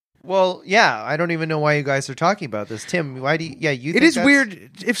 Well, yeah, I don't even know why you guys are talking about this. Tim, why do you... Yeah, you It think is that's- weird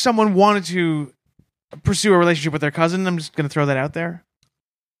if someone wanted to pursue a relationship with their cousin. I'm just going to throw that out there.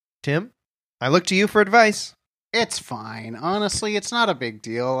 Tim, I look to you for advice. It's fine. Honestly, it's not a big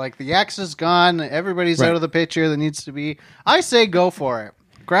deal. Like, the ex is gone. Everybody's Right. out of the picture that needs to be. I say go for it.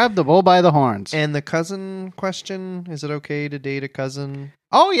 Grab the bull by the horns. And the cousin question, is it okay to date a cousin?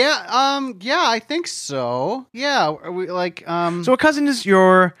 Oh, yeah. Yeah, I think so. Yeah. Are we, like, So a cousin is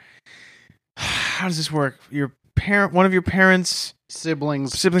your... How does this work? Your parent, one of your parents'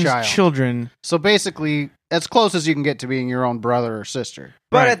 siblings, siblings' children. So basically, as close as you can get to being your own brother or sister.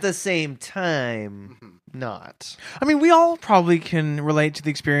 But Right. at the same time, not. I mean, we all probably can relate to the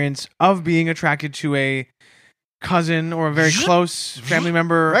experience of being attracted to a cousin or a very close family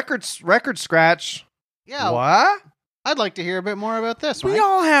member. Record scratch. Yeah. What? I'd like to hear a bit more about this. We Mike.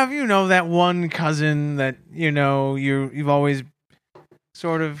 all have, that one cousin that you've always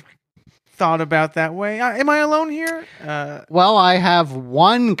sort of thought about that way. Am I alone here? Well, I have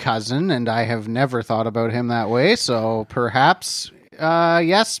one cousin, and I have never thought about him that way. So perhaps,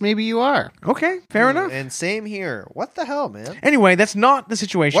 yes, maybe you are. Okay, fair enough. And same here. What the hell, man? Anyway, that's not the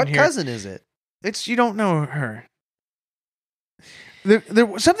situation What here. cousin is it? It's you don't know her. There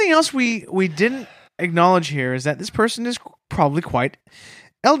something else we didn't acknowledge here is that this person is probably quite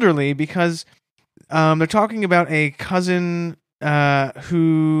elderly because they're talking about a cousin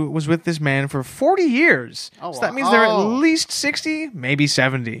who was with this man for 40 years. Oh, so that wow. means they're at Oh. least 60, maybe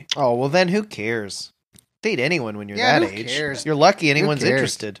 70. Oh, well then who cares? Date anyone when you're Yeah, that who age. cares? You're lucky anyone's cares?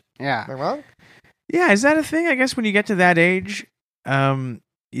 interested. Yeah. Am I wrong? Yeah, is that a thing? I guess when you get to that age,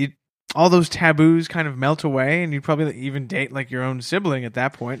 all those taboos kind of melt away, and you probably even date like your own sibling at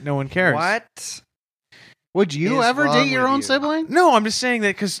that point. No one cares. What? Would you is ever wrong date your with own you? sibling? No, I'm just saying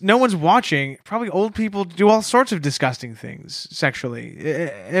that because no one's watching. Probably old people do all sorts of disgusting things sexually.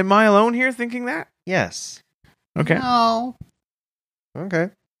 Am I alone here thinking that? Yes. Okay. No. Okay.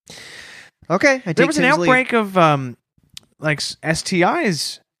 Okay. I There take was an Tim's lead. outbreak of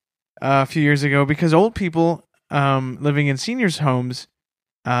STIs a few years ago because old people living in seniors' homes,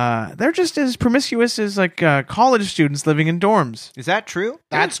 they're just as promiscuous as college students living in dorms. Is that true?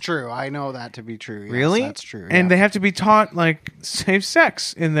 That's true. I know that to be true. Yes, Really? That's true. And yeah. they have to be taught safe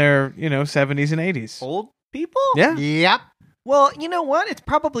sex in their 70s and 80s. Old people? Yeah. Yep. Well, you know what? It's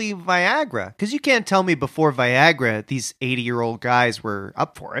probably Viagra. Because you can't tell me before Viagra these 80-year-old guys were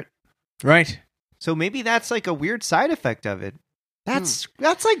up for it. Right. So maybe that's like a weird side effect of it. That's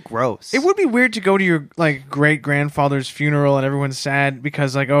like gross. It would be weird to go to your great grandfather's funeral and everyone's sad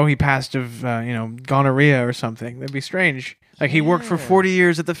because he passed of gonorrhea or something. That'd be strange. He worked for 40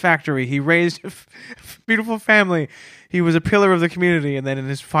 years at the factory. He raised a beautiful family. He was a pillar of the community, and then in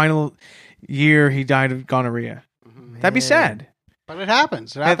his final year, he died of gonorrhea. That'd be sad. But it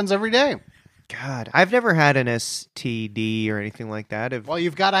happens. It happens every day. God, I've never had an STD or anything like that. Well,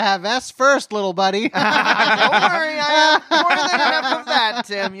 you've got to have S first, little buddy. Don't worry, I have more than enough of that,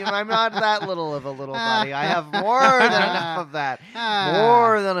 Tim. I'm not that little of a little buddy. I have more than enough of that.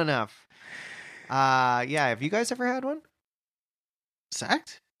 More than enough. Yeah, have you guys ever had one?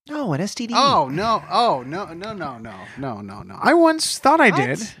 Sex? No, an STD. Oh, no. Oh, no. I once thought I What?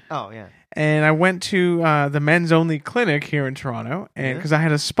 did. Oh, yeah. And I went to the men's only clinic here in Toronto, and Yeah. because I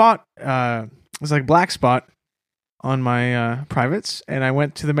had a spot, it was like black spot on my privates, and I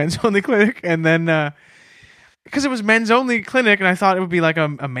went to the men's only clinic, and then because it was men's only clinic, and I thought it would be like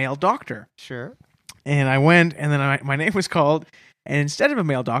a male doctor, Sure. and I went, and then my name was called, and instead of a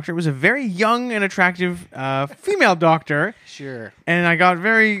male doctor, it was a very young and attractive female doctor, Sure. and I got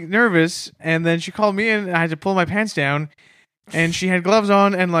very nervous, and then she called me in, and I had to pull my pants down. And she had gloves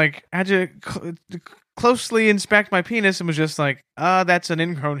on and had to closely inspect my penis and was just that's an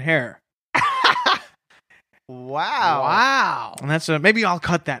ingrown hair. Wow. Wow. And that's maybe I'll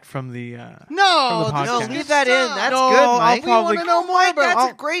cut that from the No, From the No, podcast. leave that in. That's No, good, I'll Mike. probably- We want to know more Mike, about that's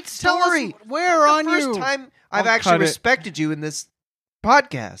it. a great Tell us story. where on the you. first time I've I'll actually cut it. respected you in this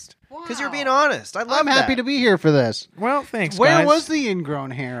podcast. Because you're being Wow. honest. I love I'm happy that. to be here for this. Well, thanks. Where guys. was the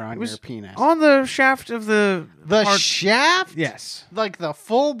ingrown hair on It was your penis? on the shaft of the part- shaft? Yes, Like the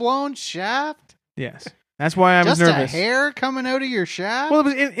full-blown shaft? yes. That's why I was Just a nervous. hair coming out of your shaft? Well,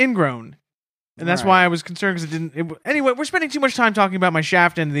 it was ingrown, and that's Right. why I was concerned because it didn't. Anyway, we're spending too much time talking about my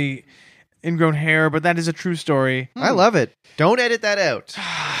shaft and the ingrown hair, but that is a true story. I love it. Don't edit that out.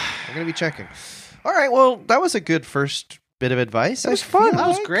 I'm going to be checking. All right. Well, that was a good first bit of advice. It was fun. That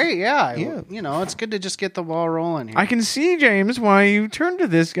was great, yeah. Yeah. It's good to just get the ball rolling here. I can see, James, why you turned to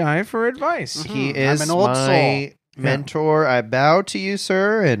this guy for advice. He I'm is an old my mentor, I bow to you,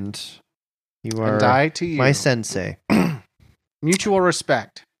 sir, and you are And I to you. my sensei. Mutual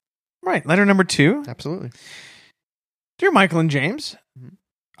respect. Right. Letter number 2. Absolutely. Dear Michael and James, Mhm.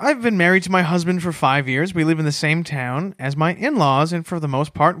 I've been married to my husband for 5 years. We live in the same town as my in-laws, and for the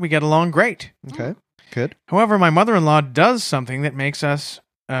most part, we get along great. Okay. Good. However, my mother-in-law does something that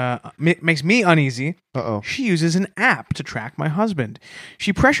makes me uneasy. Uh-oh. She uses an app to track my husband.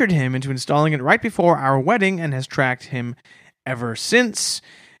 She pressured him into installing it right before our wedding and has tracked him ever since.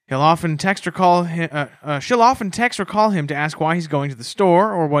 She'll often text or call him to ask why he's going to the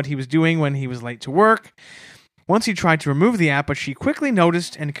store or what he was doing when he was late to work. Once he tried to remove the app, but she quickly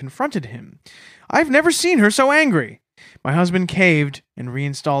noticed and confronted him. I've never seen her so angry. My husband caved and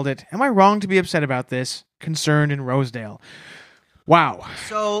reinstalled it. Am I wrong to be upset about this? Concerned in Rosedale. Wow.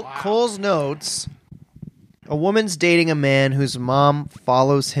 So, Cole's notes, a woman's dating a man whose mom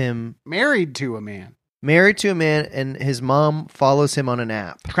follows him, Married to a man. married to a man, and his mom follows him on an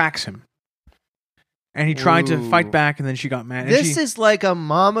app. Tracks him. And he tried to Ooh. fight back, and then she got mad. And This she- is like a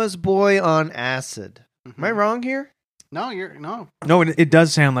mama's boy on acid. Am Mm-hmm. I wrong here? No, you're no. No, it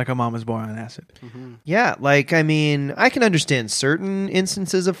does sound like a mama's boy on acid. Mm-hmm. Yeah, like, I mean, I can understand certain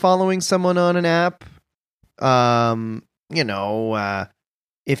instances of following someone on an app.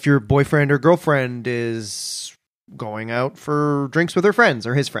 If your boyfriend or girlfriend is going out for drinks with her friends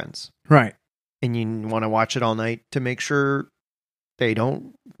or his friends, Right. and you want to watch it all night to make sure they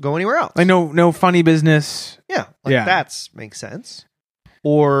don't go anywhere else. Like no funny business. Yeah, like Yeah. that makes sense.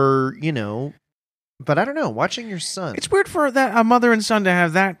 Or, but I don't know, watching your son. It's weird for a mother and son to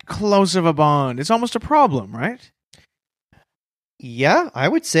have that close of a bond. It's almost a problem, right? Yeah, I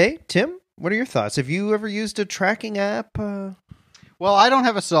would say. Tim, what are your thoughts? Have you ever used a tracking app? Well, I don't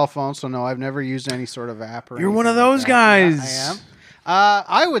have a cell phone, so no, I've never used any sort of app. Or You're one of anything like those that. guys. Yeah, I am.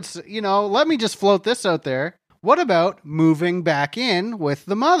 I would, let me just float this out there. What about moving back in with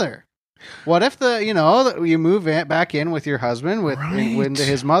the mother? What if you move back in with your husband into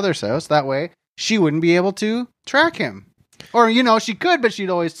his mother's house? That way, she wouldn't be able to track him, or she could, but she'd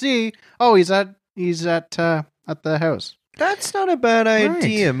always see. Oh, he's at the house. That's not a bad Right.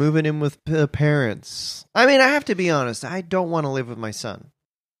 idea, moving in with parents. I mean, I have to be honest, I don't want to live with my son.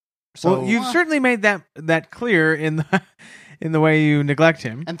 So Well, you've certainly made that clear in the way you neglect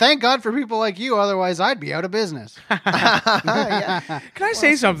him. And thank God for people like you. Otherwise, I'd be out of business. Yeah. Can I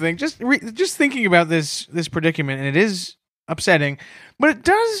say something? Just thinking about this predicament, and it is upsetting, but it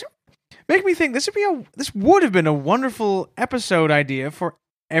does make me think this would have been a wonderful episode idea for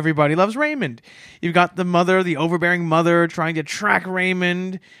Everybody Loves Raymond. You've got the overbearing mother trying to track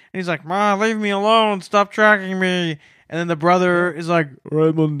Raymond, and he's like, "Ma, leave me alone! Stop tracking me!" And then the brother is like,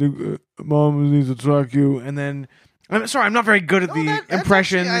 "Raymond, Mom needs to track you." And then, I'm sorry, I'm not very good at No, the that's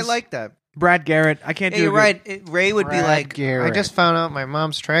impressions. actually- I like that. Brad Garrett. I can't Yeah, do you're it. right. Ray would be Brad like, Garrett. I just found out my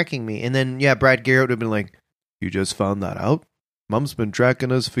mom's tracking me. And then, Brad Garrett would have been like, you just found that out? Mom's been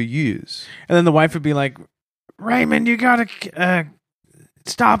tracking us for years. And then the wife would be like, "Raymond, you gotta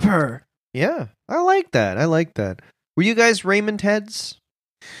stop her." Yeah, I like that. Were you guys Raymond heads?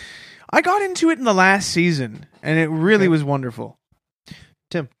 I got into it in the last season, and it really Okay. was wonderful.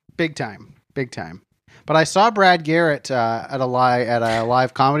 Big time. But I saw Brad Garrett at a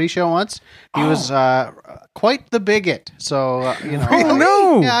live comedy show once. He was quite the bigot. So Oh,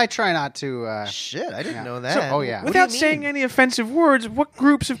 no. Yeah, I try not to. Shit, I didn't yeah. know So- that. oh, yeah. What do you Without saying mean? any offensive words, what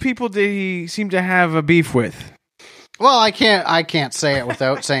groups of people did he seem to have a beef with? Well, I can't say it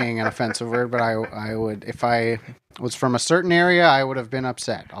without saying an offensive word. But I would, if I was from a certain area, I would have been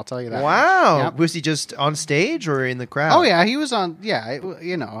upset. I'll tell you that. Wow. Yep. Was he just on stage or in the crowd? Oh yeah, he was on. Yeah,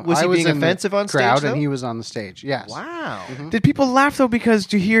 Was I he being in the offensive on stage, crowd, though? and he was on the stage. Yes. Wow. Did people laugh, though, because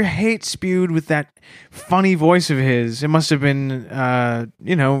to hear hate spewed with that funny voice of his, it must have been,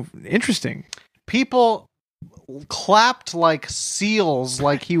 interesting. People clapped like seals,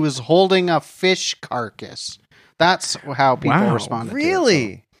 like he was holding a fish carcass. That's how people Wow. responded.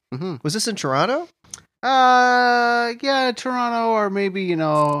 Really? To it, so. Was this in Toronto? Yeah, Toronto or maybe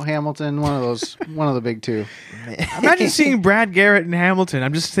Hamilton. One of the big two. Imagine seeing Brad Garrett in Hamilton.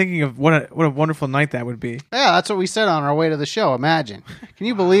 I'm just thinking of what a wonderful night that would be. Yeah, that's what we said on our way to the show. Imagine. Can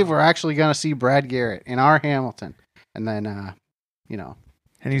you believe we're actually going to see Brad Garrett in our Hamilton? And then, And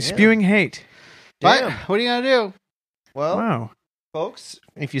he's Yeah. spewing hate. But Damn. what are you going to do? Well, Wow. folks,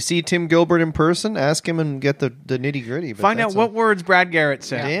 if you see Tim Gilbert in person, ask him and get the nitty gritty. Find out what words Brad Garrett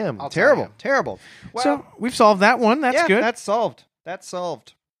said. Damn, I'll tell terrible, you. terrible. Well, So we've solved that one. That's yeah, good. That's solved.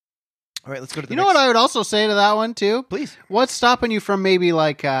 All right, let's go to the You know what I would also say to that one too? Please. What's stopping you from maybe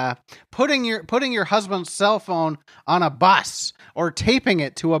like putting your husband's cell phone on a bus or taping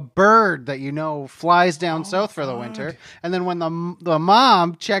it to a bird that you know flies down south for the winter, and then when the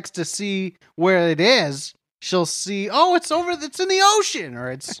mom checks to see where it is, she'll see, it's in the ocean,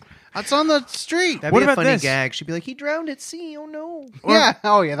 or it's on the street. That'd What be a about funny this? gag. She'd be like, he drowned at sea. Oh, no.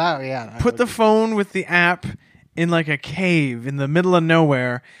 That Put the phone with the app in like a cave in the middle of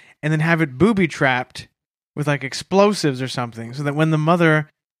nowhere, and then have it booby trapped with like explosives or something, so that when the mother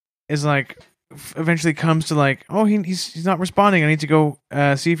is like eventually comes to like, oh, he's not responding, I need to go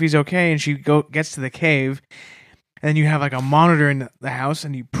see if he's okay, and she gets to the cave, and then you have like a monitor in the house,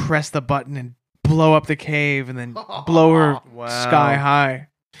 and you press the button and blow up the cave, and then blow her Wow. sky high.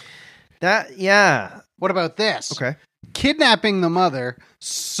 Yeah. What about this? Okay. Kidnapping the mother,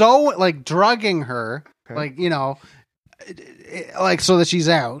 so like drugging her, Okay. like, you know, like so that she's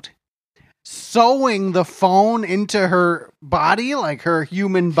out, sewing the phone into her body, like her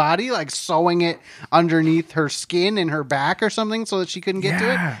human body, like sewing it underneath her skin in her back or something so that she couldn't get to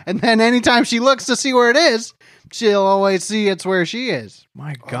Yeah. it. And then anytime she looks to see where it is, she'll always see it's where she is.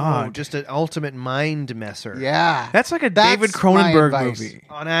 My Oh, God. just an ultimate mind messer. Yeah. That's like a That's David my Cronenberg advice. movie.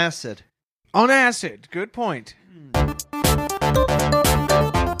 On acid. On acid. Good point.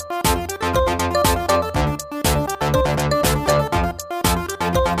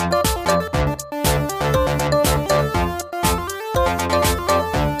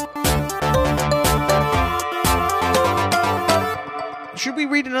 Should we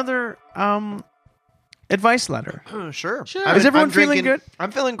read another advice letter? Sure. Sure. Is everyone feeling good?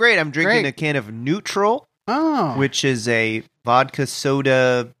 I'm feeling great. I'm drinking Great. a can of Neutral, Oh. which is a vodka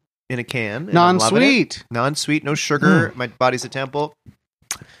soda in a can. and I'm loving it. Non-sweet. Non-sweet, no sugar. My body's a temple.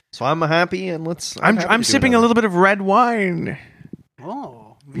 So I'm happy, and I'm sipping a little bit of red wine.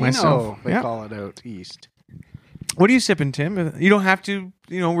 Oh. Myself. Vino, they Yeah. call it out east. What are you sipping, Tim? You don't have to,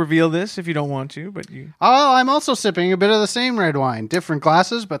 reveal this if you don't want to, but you. Oh, I'm also sipping a bit of the same red wine. Different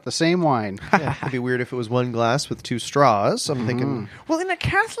glasses, but the same wine. Yeah, it'd be weird if it was one glass with two straws. I'm thinking, Well, in a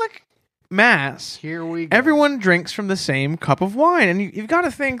Catholic mass, Here we go. everyone drinks from the same cup of wine, and you've got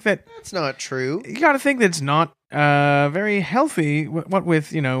to think that that's not true. it's not very healthy. What with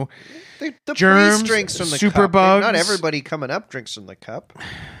The Germs, priest drinks from the superbugs. cup. Not everybody coming up drinks from the cup.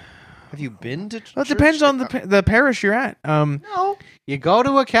 Have you been to Well, it church? depends on the parish you're at. No. You go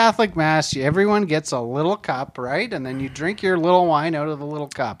to a Catholic mass, everyone gets a little cup, right? And then you drink your little wine out of the little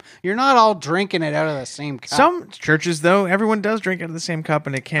cup. You're not all drinking it out of the same cup. Some churches, though, everyone does drink out of the same cup,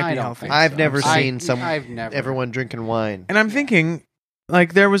 and it can't I be don't healthy. think I've so. never I- seen I've never. everyone drinking wine. And I'm thinking,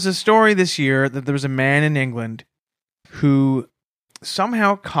 like, there was a story this year that there was a man in England who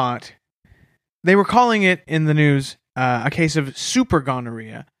somehow caught. They were calling it in the news a case of super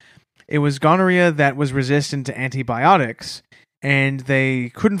gonorrhea. It was gonorrhea that was resistant to antibiotics, and they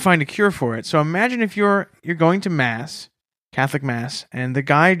couldn't find a cure for it. So imagine if you're going to mass, Catholic mass, and the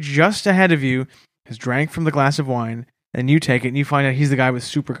guy just ahead of you has drank from the glass of wine, and you take it, and you find out he's the guy with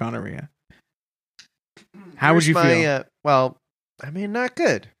super gonorrhea. How would you feel? Well, I mean, not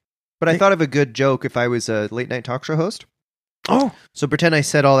good. But I thought of a good joke if I was a late night talk show host. Oh, So pretend I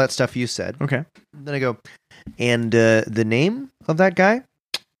said all that stuff you said. okay. Then I go, and the name of that guy?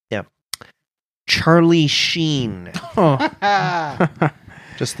 Yeah. Charlie Sheen. Oh,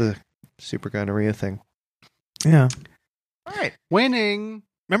 Just the super gonorrhea thing. yeah. All right. Winning.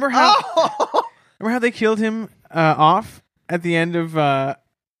 Remember how Oh! remember how they killed him off at the end of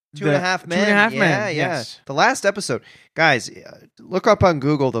Two and a Half Men. 2.5 yeah, Men. Yeah. Yes. The last episode. Guys, look up on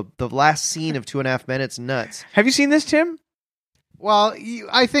Google the last scene of 2.5 Men. It's nuts. Have you seen this, Tim? Well,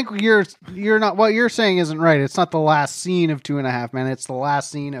 I think you're not. What you're saying isn't right. It's not the last scene of 2.5 Men. It's the last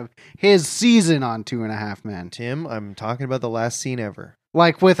scene of his season on 2.5 Men. Tim, I'm talking about the last scene ever.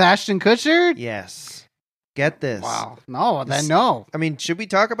 Like with Ashton Kutcher. Yes. Get this. Wow. No, then no. I mean, should we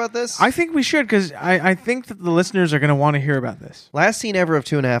talk about this? I think we should, because I think that the listeners are going to want to hear about this. Last scene ever of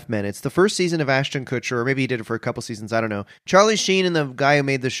 2.5 Men. It's the first season of Ashton Kutcher, or maybe he did it for a couple seasons. I don't know. Charlie Sheen and the guy who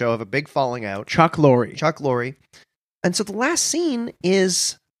made the show have a big falling out. Chuck Lorre. Chuck Lorre. And so the last scene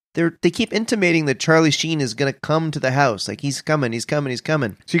is they keep intimating that Charlie Sheen is going to come to the house. Like, he's coming, he's coming, he's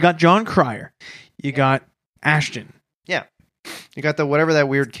coming. So you got John Cryer. You got Ashton. Yeah. You got the whatever that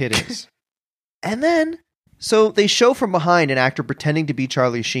weird kid is. And then, so they show from behind an actor pretending to be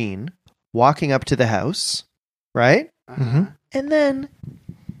Charlie Sheen walking up to the house, right? Mm-hmm. And then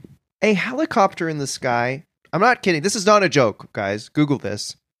a helicopter in the sky. I'm not kidding. This is not a joke, guys. Google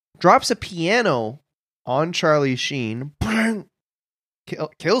this. Drops a piano on Charlie Sheen.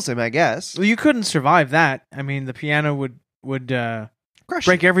 Kills him, I guess. Well, you couldn't survive that. I mean, the piano would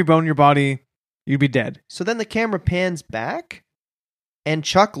break every bone in your body, you'd be dead. So then the camera pans back, and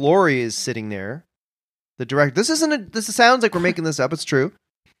Chuck Lorre is sitting there. The director. This sounds like we're making this up. It's true.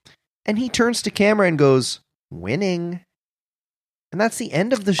 And he turns to camera and goes, "Winning." And that's the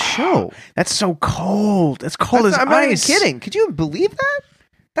end of the show. That's so cold. That's cold as I'm not even ice. kidding. Could you believe that?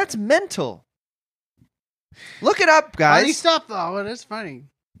 That's mental. Look it up, guys. Funny stuff, though. It is funny.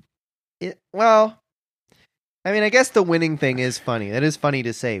 Well, I mean, I guess the winning thing is funny. That is funny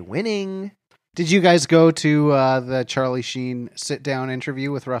to say. Winning. Did you guys go to the Charlie Sheen sit-down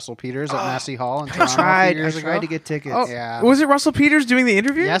interview with Russell Peters at Massey Hall in Toronto a few years ago? I tried to get tickets. Oh, Yeah. Was it Russell Peters doing the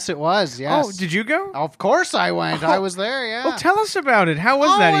interview? Yes, it was. Yes. Oh, did you go? Of course I went. I was there, yeah. Well, tell us about it. How was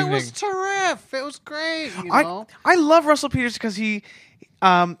that evening? It was terrific. It was great, you know. I love Russell Peters because he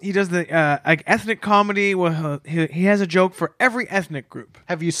does the like ethnic comedy. Well, he has a joke for every ethnic group.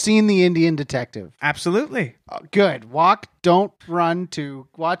 Have you seen The Indian Detective? Absolutely. Good. Walk, don't run to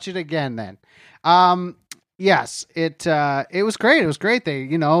watch it again then. Yes, it was great. It was great. They,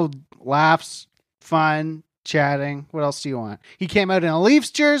 laughs, fun, chatting. What else do you want? He came out in a Leafs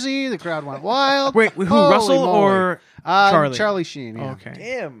jersey. The crowd went wild. Wait, who, Holy Russell moly. or Charlie? Charlie Sheen, yeah. Okay.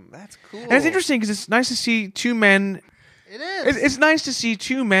 Damn, that's cool. And it's interesting because it's nice to see two men. It is. It's nice to see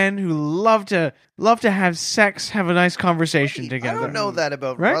two men who love to have sex, have a nice conversation together. I don't know that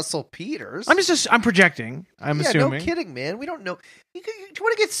about Right? Russell Peters. I'm projecting. I'm assuming. No kidding, man. We don't know. Do you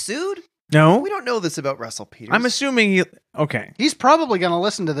want to get sued? No, We don't know this about Russell Peters. I'm assuming he. Okay. He's probably going to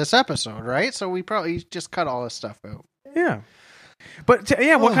listen to this episode, right? So we probably just cut all this stuff out. Yeah. But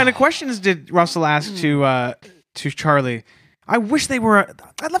what kind of questions did Russell ask to Charlie? I wish they were.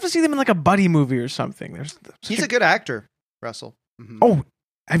 I'd love to see them in like a buddy movie or something. He's a good actor, Russell. Oh,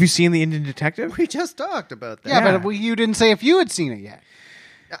 have you seen The Indian Detective? We just talked about that. Yeah, but you didn't say if you had seen it yet.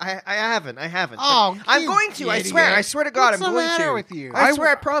 I haven't. Oh, I'm you going to. I idiot. swear. I swear to God, What's I'm the going matter to. with you? I swear.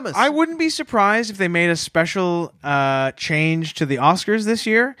 I promise. I wouldn't be surprised if they made a special change to the Oscars this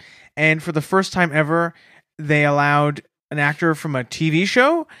year, and for the first time ever, they allowed an actor from a TV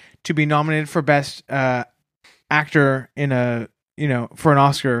show to be nominated for best actor in for an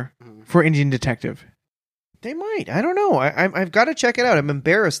Oscar for Indian Detective. They might. I don't know. I've got to check it out. I'm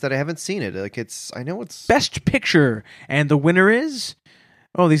embarrassed that I haven't seen it. Like I know it's Best Picture, and the winner is.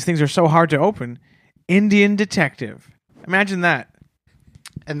 Oh, these things are so hard to open. Indian Detective. Imagine that.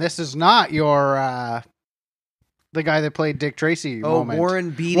 And this is not your the guy that played Dick Tracy moment. Warren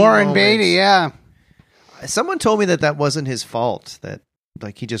Beatty. Warren moment. Beatty, yeah. Someone told me that wasn't his fault. That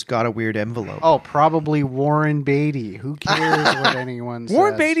like he just got a weird envelope. Oh, probably Warren Beatty. Who cares what anyone says?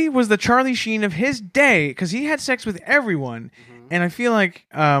 Warren Beatty was the Charlie Sheen of his day because he had sex with everyone, and I feel like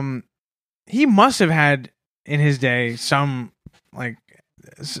he must have had in his day some like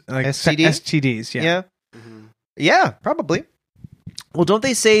STDs. Yeah. Yeah, probably. Well, don't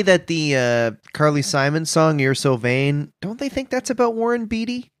they say that the Carly Simon song "You're So Vain"? Don't they think that's about Warren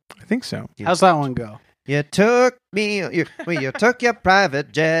Beatty? I think so. How's that one go? You took you took your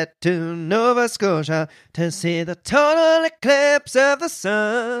private jet to Nova Scotia to see the total eclipse of the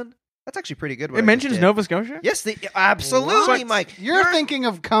sun. That's actually pretty good. It mentions Nova Scotia? Yes, absolutely, What? Mike. You're thinking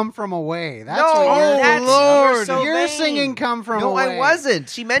of "Come From Away." That's No, what you're that's thinking. Lord. You're So You're Vain. singing "Come From No, Away." I wasn't.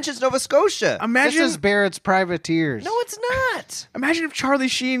 She mentions Nova Scotia. Imagine, This is Barrett's Privateers. No, it's not. imagine if Charlie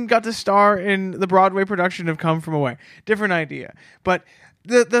Sheen got to star in the Broadway production of Come From Away. Different idea. But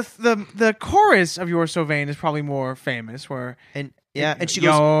the chorus of You're So Vain is probably more famous, where And she goes.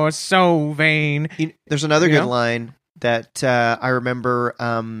 You're so vain. There's another You good know? line that I remember.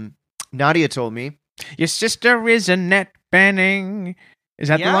 Nadia told me. Your sister is Annette Bening. Is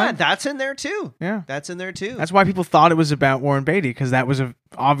that the line? that's in there too. Yeah. That's in there too. That's why people thought it was about Warren Beatty, because that was an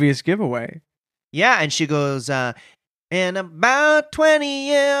obvious giveaway. Yeah, and she goes, in about 20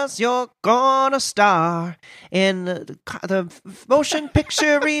 years, you're gonna star in the motion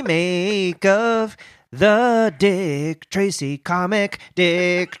picture remake of the Dick Tracy comic.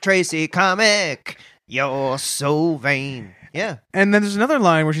 Dick Tracy comic. You're so vain. Yeah. And then there's another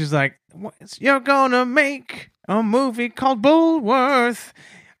line where she's like, you're gonna make a movie called Bullworth.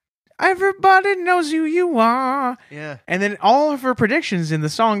 Everybody knows who you are. Yeah. And then all of her predictions in the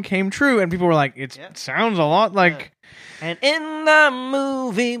song came true, and people were like, it sounds a lot like... And in the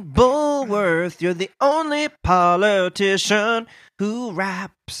movie Bullworth, you're the only politician who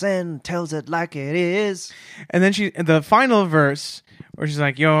raps and tells it like it is. And then the final verse, where she's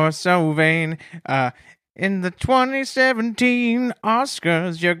like, you're so vain. In the 2017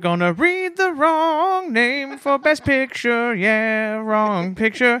 Oscars, you're gonna read the wrong name for Best Picture. Yeah, wrong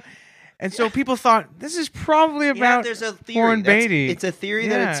picture. And so people thought, this is probably about there's a theory. Warren Beatty. It's a theory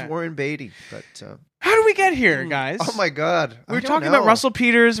that it's Warren Beatty. But How do we get here, guys? Oh my God. We were talking about Russell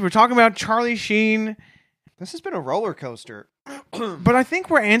Peters. We're talking about Charlie Sheen. This has been a roller coaster. But I think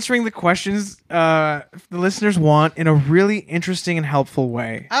we're answering the questions the listeners want in a really interesting and helpful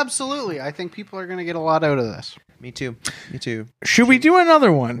way. Absolutely. I think people are going to get a lot out of this. Me too. Me too. Should we do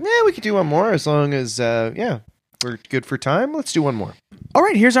another one? Yeah, we could do one more as long as, we're good for time. Let's do one more. All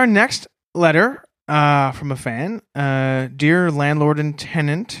right, here's our next letter from a fan. Dear landlord and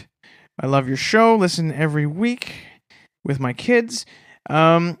tenant, I love your show. Listen every week with my kids.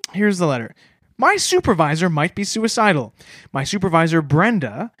 Here's the letter. My supervisor might be suicidal. My supervisor,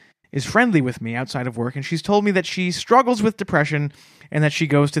 Brenda, is friendly with me outside of work, and she's told me that she struggles with depression and that she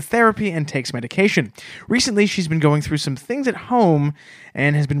goes to therapy and takes medication. Recently, she's been going through some things at home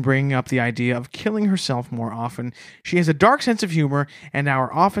and has been bringing up the idea of killing herself more often. She has a dark sense of humor, and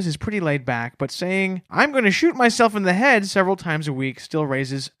our office is pretty laid back, but saying, I'm going to shoot myself in the head several times a week still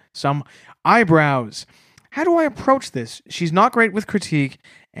raises some eyebrows. How do I approach this? She's not great with critique,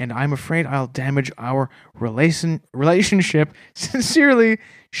 and I'm afraid I'll damage our relationship. Sincerely,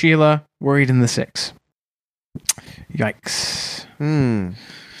 Sheila, worried in the 6. Yikes.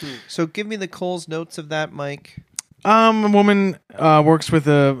 So give me the Coles notes of that, Mike. A woman works with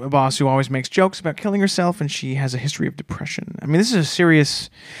a boss who always makes jokes about killing herself, and she has a history of depression. I mean, this is a serious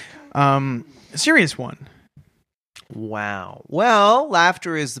one. Wow. Well,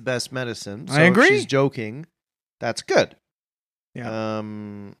 laughter is the best medicine. So I agree. If she's joking, that's good. Yeah.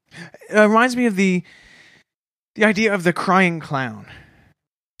 It reminds me of the idea of the crying clown.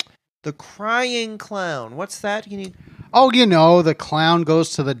 The crying clown. What's that? You need. Oh, the clown goes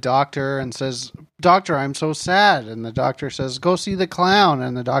to the doctor and says, "Doctor, I'm so sad." And the doctor says, "Go see the clown."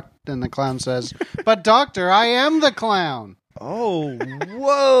 And the clown says, "But doctor, I am the clown." Oh,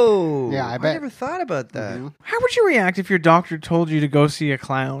 whoa. Yeah, I bet. I never thought about that. Mm-hmm. How would you react if your doctor told you to go see a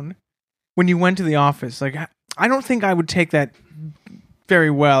clown when you went to the office? Like, I don't think I would take that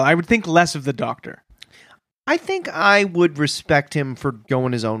very well. I would think less of the doctor. I think I would respect him for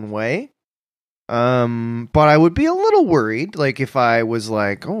going his own way. But I would be a little worried, like if I was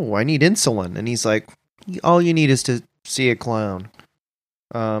like, "Oh, I need insulin," and he's like, "All you need is to see a clown."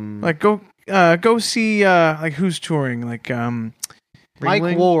 Like go see like who's touring? Like Mike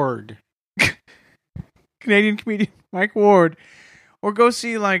Ringling? Ward. Canadian comedian Mike Ward, or go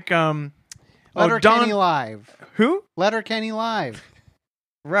see like Letterkenny Live. Who? Letterkenny Live.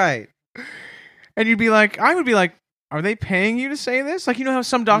 Right. And you'd be like, I would be like, are they paying you to say this? Like, you know how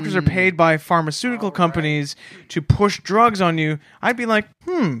some doctors are paid by pharmaceutical companies to push drugs on you? I'd be like,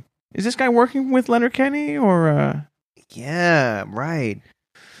 is this guy working with Letterkenny or? Yeah, right.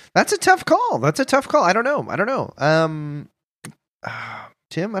 That's a tough call. I don't know.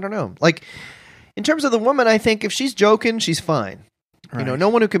 Tim, I don't know. Like, in terms of the woman, I think if she's joking, she's fine. Right. No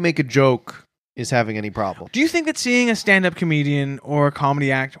one who can make a joke is having any problem. Do you think that seeing a stand-up comedian or a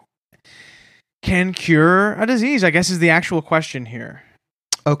comedy act can cure a disease? I guess is the actual question here.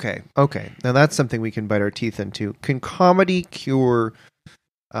 Okay. Now that's something we can bite our teeth into. Can comedy cure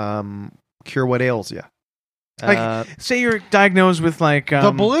what ails you? Like, say you're diagnosed with like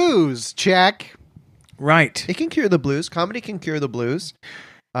the blues. Check. Right. It can cure the blues. Comedy can cure the blues.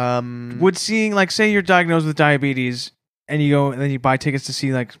 Would seeing, like, say you're diagnosed with diabetes and you go and then you buy tickets to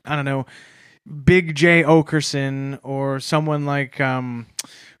see, like, I don't know, Big J Okerson or someone like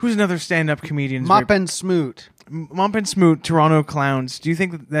who's another stand-up comedian? Mop and Smoot, Toronto Clowns. Do you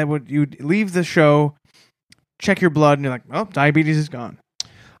think that you'd leave the show, check your blood, and you're like, oh, diabetes is gone?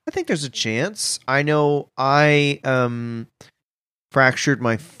 I think there's a chance. I know I fractured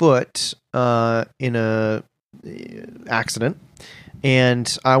my foot in a accident,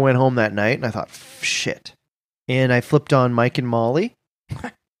 and I went home that night and I thought, shit. And I flipped on Mike and Molly,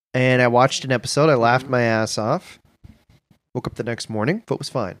 and I watched an episode. I laughed my ass off. Woke up the next morning, foot was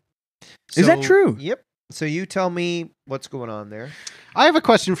fine. Is that true? Yep. So you tell me what's going on there. I have a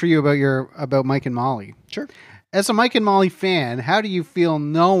question for you about Mike and Molly. Sure. As a Mike and Molly fan, how do you feel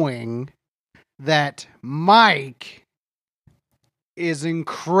knowing that Mike is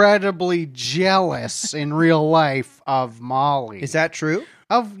incredibly jealous in real life of Molly? Is that true?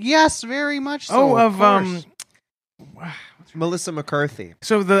 Yes, very much so. Of course. Melissa McCarthy.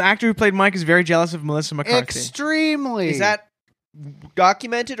 So the actor who played Mike is very jealous of Melissa McCarthy. Extremely. Is that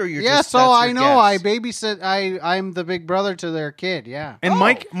documented, or you're just? So that's I your know. I guess? babysit. I'm the big brother to their kid. Yeah. And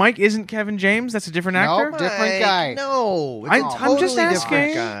Mike isn't Kevin James. That's a different actor. Nope. Different guy. No, I'm it's a totally just different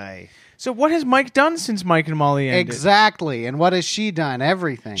asking. guy. So what has Mike done since Mike and Molly ended? Exactly. And what has she done?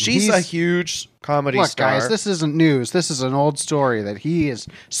 Everything. She's a huge comedy Look, star. guys, this isn't news. This is an old story that he is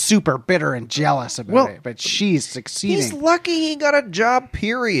super bitter and jealous about it, but she's succeeding. He's lucky he got a job,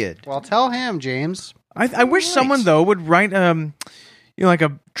 period. Well, tell him, James. I wish someone though would write like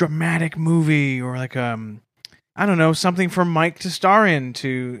a dramatic movie or like I don't know, something for Mike to star in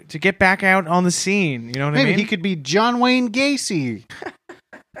to get back out on the scene. You know what I mean? Maybe he could be John Wayne Gacy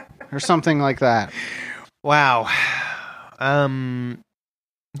or something like that. Wow.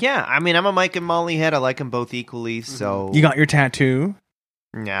 Yeah, I mean, I'm a Mike and Molly head. I like them both equally, so... You got your tattoo?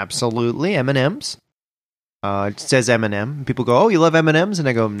 Absolutely. M&M's. It says M&M. People go, oh, you love M&M's? And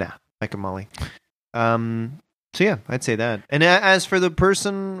I go, nah, Mike and Molly. So yeah, I'd say that. And as for the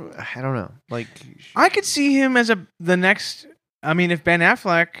person, I don't know. Like, I could see him as the next... I mean, if Ben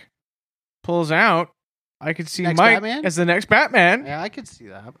Affleck pulls out, I could see Next Mike Batman? as the next Batman. Yeah, I could see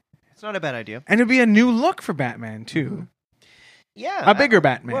that. it's not a bad idea. And it'd be a new look for Batman, too. Yeah. A bigger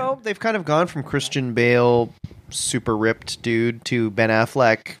Batman. Well, they've kind of gone from Christian Bale, super ripped dude, to Ben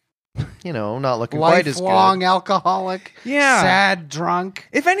Affleck, not looking quite as good. Lifelong alcoholic. Yeah. Sad drunk.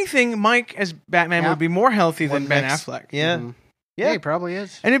 If anything, Mike as Batman would be more healthy than Ben Affleck. Yeah. Mhm. Yeah. Yeah, he probably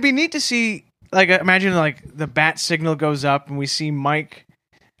is. And it'd be neat to see, like, imagine, like, the bat signal goes up and we see Mike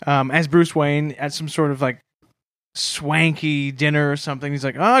as Bruce Wayne at some sort of, like, swanky dinner or something. He's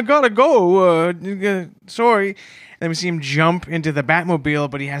like, oh, I gotta go. Sorry. And then we see him jump into the Batmobile,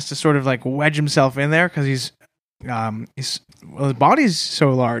 but he has to sort of, like, wedge himself in there because his body's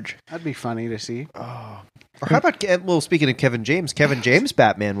so large. That'd be funny to see. Oh. Or how about, speaking of Kevin James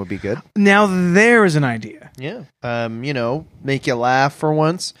Batman would be good. Now there is an idea. Yeah. Make you laugh for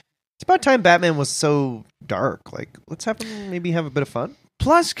once. It's about time Batman was so dark. Like, let's have him maybe have a bit of fun.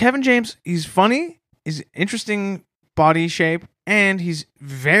 Plus, Kevin James, he's funny, he's interesting body shape, and he's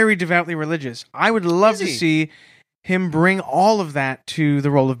very devoutly religious. I would love to see him bring all of that to the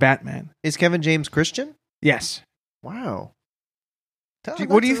role of Batman. Is Kevin James Christian? Yes. Wow.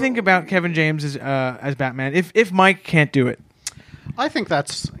 What do you think about Kevin James as Batman? If Mike can't do it, I think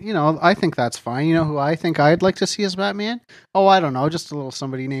that's fine. You know who I think I'd like to see as Batman? Oh, I don't know, just a little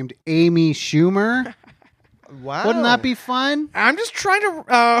somebody named Amy Schumer. Wow. Wouldn't that be fun? I'm just trying to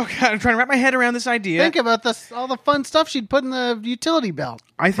wrap my head around this idea. Think about all the fun stuff she'd put in the utility belt.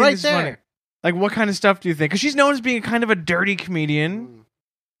 I think right it's there. funny. Like, what kind of stuff do you think? Because she's known as being kind of a dirty comedian.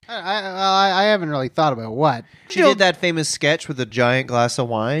 I haven't really thought about what. She did that famous sketch with a giant glass of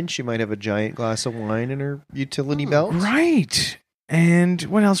wine. She might have a giant glass of wine in her utility belt. Right. And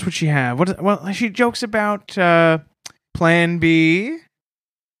what else would she have? Well, she jokes about Plan B.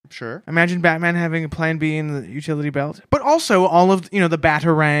 Sure. Imagine Batman having a Plan B in the utility belt. But also all of, the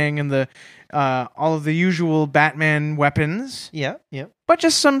Batarang and the all of the usual Batman weapons. Yeah, yeah. But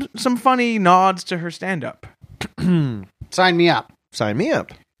just some funny nods to her stand-up. Sign me up. Sign me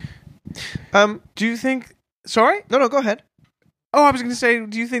up. Do you think... Sorry? No, go ahead. Oh, I was going to say,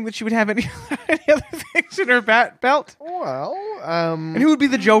 do you think that she would have any other things in her belt? Well, And who would be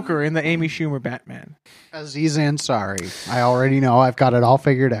the Joker in the Amy Schumer Batman? Aziz Ansari. I already know. I've got it all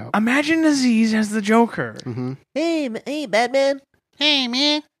figured out. Imagine Aziz as the Joker. Mm-hmm. Hey, Batman. Hey,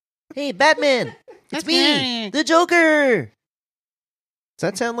 man. Hey, Batman. It's me, the Joker. Does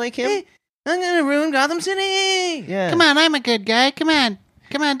that sound like him? Hey, I'm going to ruin Gotham City. Yeah. Come on, I'm a good guy. Come on,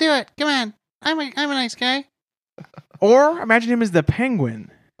 do it. Come on. I'm a nice guy. Or imagine him as the Penguin.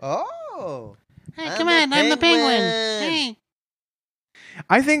 Oh. Hey, come on, I'm the penguin. Hey.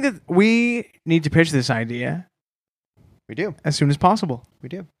 I think that we need to pitch this idea We do. as soon as possible. We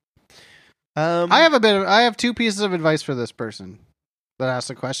do. I have two pieces of advice for this person that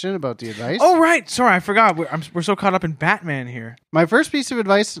asked a question about the advice. Oh, right. Sorry, I forgot. We're so caught up in Batman here. My first piece of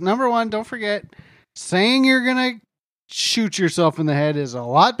advice, number one, don't forget, saying you're going to shoot yourself in the head is a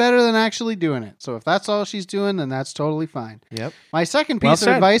lot better than actually doing it. So if that's all she's doing, then that's totally fine. Yep. My second Well piece of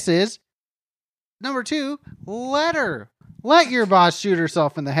said. advice is, number two, let her. Let your boss shoot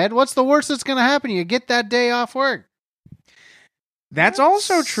herself in the head. What's the worst that's going to happen? You get that day off work. That's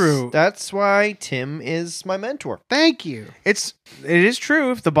also true. That's why Tim is my mentor. Thank you. It is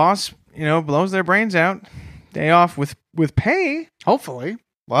true if the boss, blows their brains out, day off with pay Hopefully.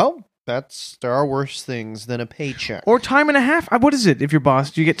 Well, there are worse things than a paycheck. or time and a half. What is it if your boss?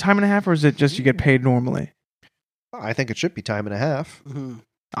 Do you get time and a half or is it just you get paid normally? I think it should be time and a half. Mm-hmm.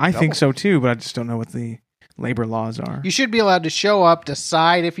 I think so too, but I just don't know what the labor laws are. You should be allowed to show up,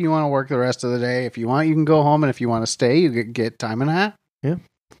 decide if you want to work the rest of the day. If you want, you can go home, and if you want to stay, you get time and a half. Yeah.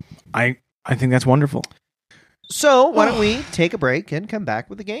 I think that's wonderful. So why don't we take a break and come back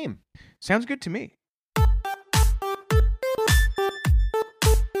with the game? Sounds good to me.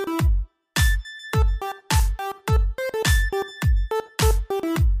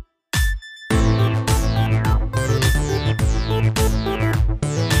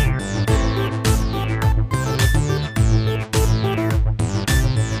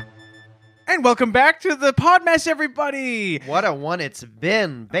 And welcome back to the Pod Mess, everybody. What a one it's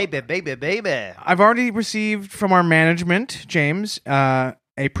been, baby, baby, baby. I've already received from our management, James, a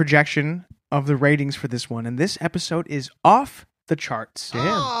projection of the ratings for this one, and this episode is off the charts. Damn.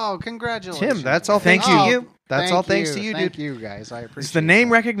 Oh, congratulations. Tim, that's all Thank thanks you. to you. That's all thanks to you, dude. Thank you, guys. I appreciate It's the name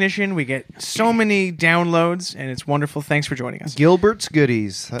that. recognition. We get so many downloads, and it's wonderful. Thanks for joining us. Gilbert's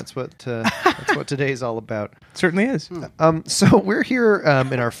goodies. That's what today's all about. It certainly is. So we're here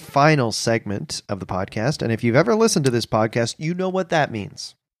in our final segment of the podcast, and if you've ever listened to this podcast, you know what that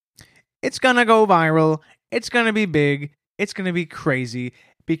means. It's going to go viral. It's going to be big. It's going to be crazy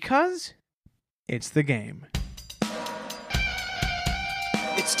because it's the game.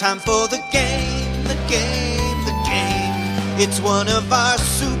 It's time for the game, the game, the game. It's one of our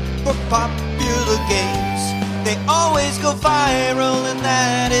super popular games. They always go viral, and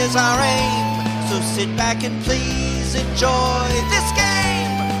that is our aim. So sit back and please enjoy this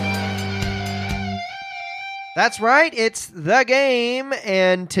game. That's right. It's the game,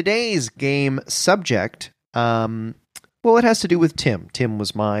 and today's game subject, well, it has to do with Tim. Tim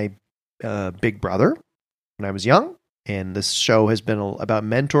was my big brother when I was young, and this show has been about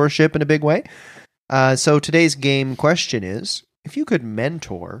mentorship in a big way. So today's game question is, if you could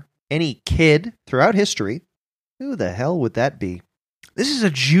mentor any kid throughout history, who the hell would that be? This is a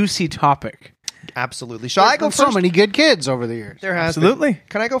juicy topic. Absolutely. Shall I go There's first? so many good kids over the years. There has Absolutely. been.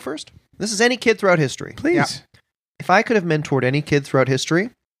 Can I go first? This is any kid throughout history. Please. Yeah. If I could have mentored any kid throughout history,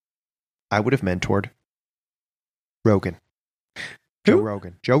 I would have mentored Rogan. Joe Who?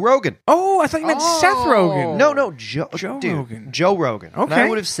 Rogan. Joe Rogan. Oh, I thought you meant Seth Rogen. No, Joe dude, Rogan. Joe Rogan. And Okay. I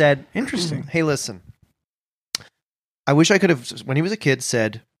would have said, Interesting. hey, listen, I wish I could have, when he was a kid,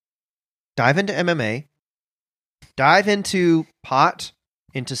 said, dive into MMA, dive into pot,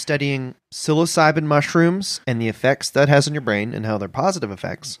 into studying psilocybin mushrooms and the effects that has on your brain and how they're positive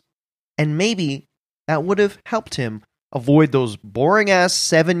effects. And maybe that would have helped him avoid those boring-ass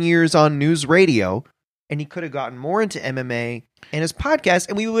 7 years on news radio, and he could have gotten more into MMA and his podcast,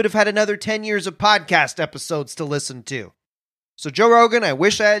 and we would have had another 10 years of podcast episodes to listen to. So, Joe Rogan, I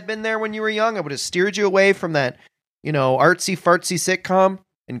wish I had been there when you were young. I would have steered you away from that, artsy-fartsy sitcom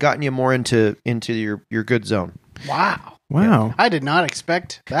and gotten you more into your good zone. Wow. Wow. I did not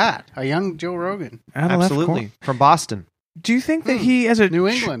expect that. A young Joe Rogan. Out of left Absolutely. corner. From Boston. Do you think that he, as a New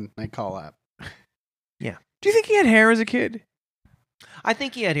England, they call that. Do you think he had hair as a kid? I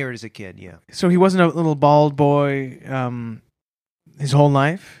think he had hair as a kid, yeah. So he wasn't a little bald boy his whole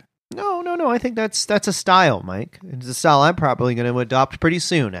life? No. I think that's a style, Mike. It's a style I'm probably going to adopt pretty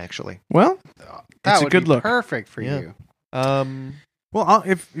soon, actually. Well, That it's a would good be look. perfect for Yeah. you. Well,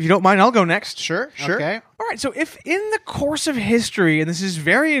 if you don't mind, I'll go next. Sure. Okay. All right, so if in the course of history, and this is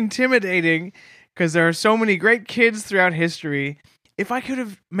very intimidating because there are so many great kids throughout history, if I could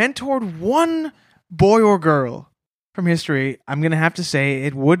have mentored one boy or girl from history, I'm going to have to say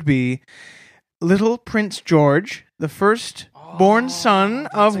it would be little Prince George, the first-born son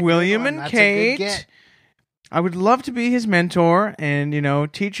that's of a good William one. and That's a good Kate. get. I would love to be his mentor and,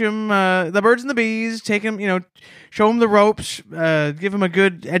 teach him the birds and the bees, take him, show him the ropes, give him a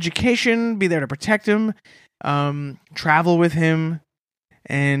good education, be there to protect him, travel with him,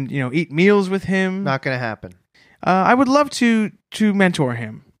 and, eat meals with him. Not going to happen. I would love to mentor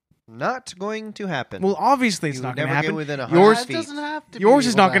him. Not going to happen. Well, obviously it's You not would going to never happen. get within 100 Yours, It feet. doesn't have to yours be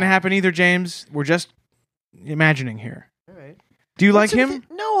is not going to that. happen either, James. We're just imagining here. All right. Do you What's like the him?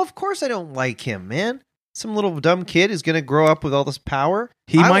 No, of course I don't like him, man. Some little dumb kid is going to grow up with all this power.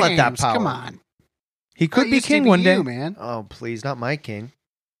 He I might- want that James, power. Come on. He could That be used to king one day. you, man. Oh, please, not my king.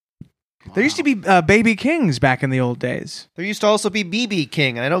 There used to be baby kings back in the old days. There used to also be BB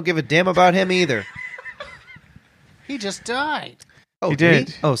King, and I don't give a damn about him either. He just died. Oh, He did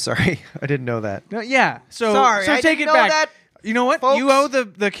did. Oh, sorry. I didn't know that. No, yeah. So Sorry, so I take didn't it know back. that. You know what? Folks. You owe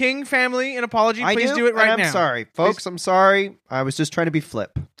the King family an apology. I Please do it right and now. I'm sorry. Folks, I'm sorry. I was just trying to be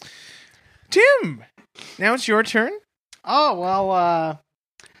flip. Tim, now it's your turn. Oh, well,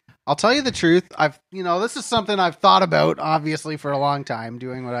 I'll tell you the truth. This is something I've thought about, obviously, for a long time,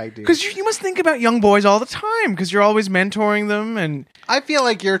 doing what I do. Because you must think about young boys all the time because you're always mentoring them. And I feel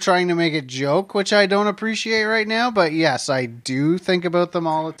like you're trying to make a joke, which I don't appreciate right now. But yes, I do think about them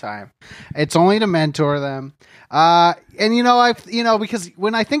all the time. It's only to mentor them. And because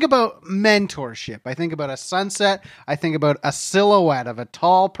when I think about mentorship, I think about a sunset. I think about a silhouette of a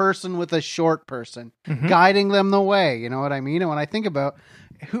tall person with a short person guiding them the way. You know what I mean? And when I think about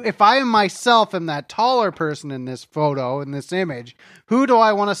if I am myself am that taller person in this photo, in this image, who do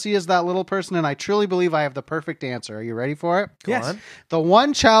I want to see as that little person? And I truly believe I have the perfect answer. Are you ready for it? Yes. Go on. The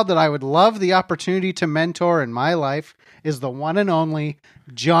one child that I would love the opportunity to mentor in my life is the one and only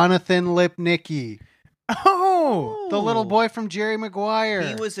Jonathan Lipnicki. Oh, The little boy from Jerry Maguire.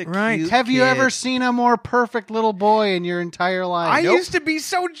 He was a Right. cute Have you kid. ever seen a more perfect little boy in your entire life? I used to be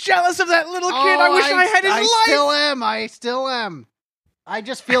so jealous of that little kid. I wish I had his life. I still am. I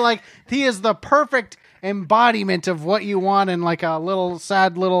just feel like he is the perfect embodiment of what you want in like a little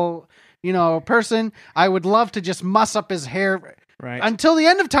sad little, person. I would love to just muss up his hair Right. until the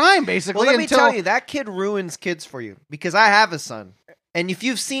end of time, basically. Well, let me until tell you, that kid ruins kids for you because I have a son. And if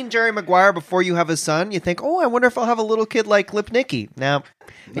you've seen Jerry Maguire before you have a son, you think, oh, I wonder if I'll have a little kid like Lipnicki. Now,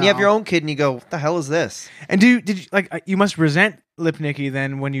 and you have your own kid and you go, what the hell is this? And did you you must resent Lipnicki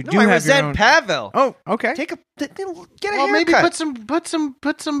then when you No, do I have resent your own. Pavel. Oh, okay. Get a well, maybe haircut.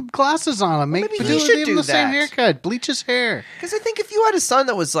 put some glasses on him. maybe he give should him do the same that. haircut. Bleach his hair. Because I think if you had a son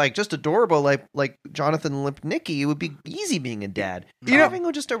that was like just adorable, like Jonathan Lipnicki, it would be easy being a dad. You know-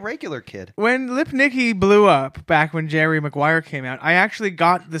 Having just a regular kid. When Lipnicki blew up back when Jerry Maguire came out, I actually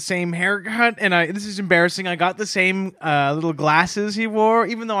got the same haircut, and this is embarrassing. I got the same little glasses he wore,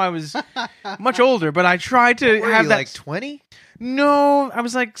 even though I was much older. But I tried to Were have you that. like 20? No, I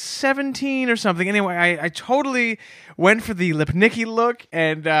was like 17 or something. Anyway, I totally went for the Lipnicki look,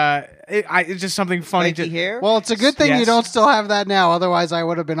 and it's just something funny. Spiky hair? Well, it's a good thing you Yes. don't still have that now. Otherwise, I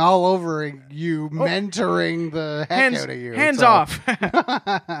would have been all over you, mentoring the heck hands out of you. hands So- off.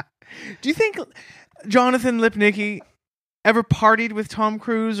 Do you think Jonathan Lipnicki ever partied with Tom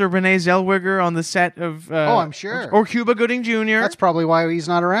Cruise or Renee Zellweger on the set of? Oh, I'm sure. Or Cuba Gooding Jr. That's probably why he's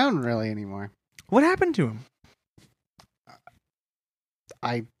not around really anymore. What happened to him?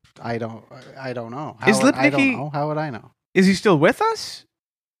 I don't know. Is I Lipnicki- don't know. How would I know? Is he still with us?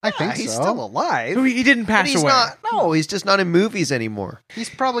 I think he's so. still alive. So he didn't But pass he's away. not. No, he's just not in movies anymore. He's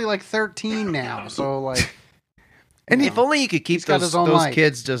probably like 13 now. So like, And If only you could keep He's got those his own life.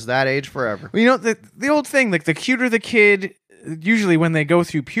 kids just that age forever. Well, the old thing, like the cuter the kid, usually when they go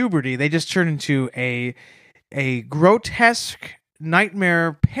through puberty, they just turn into a grotesque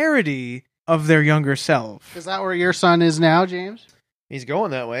nightmare parody of their younger self. is that where your son is now, James? He's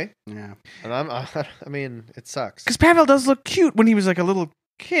going that way, Yeah. and I mean, it sucks. Because Pavel does look cute when he was like a little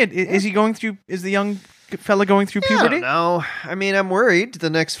kid. Is he going through? Is the young fella going through I puberty? don't know. I mean, I'm worried the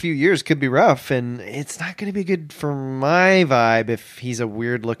next few years could be rough, and it's not going to be good for my vibe if he's a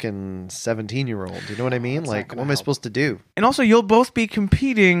weird-looking 17-year-old. You know what I mean? that's not Like, gonna what am I help. supposed to do? And also, you'll both be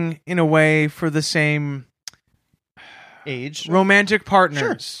competing in a way for the same Age. romantic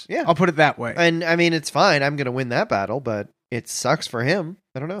partners. Sure, yeah. I'll put it that way. And I mean, it's fine. I'm going to win that battle, but it sucks for him.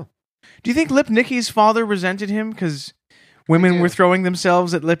 I don't know. Do you think Lipnicki's father resented him because women do. were throwing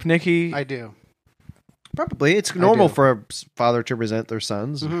themselves at Lipnicki? I do. Probably. It's normal do. for a father to resent their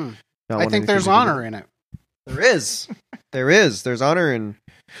sons. Mhm. not I want think anything there's to do with honor it. in it. There is. There's honor in...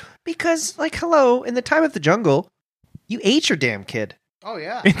 Because, like, hello, in the time of the jungle, you ate your damn kid. Oh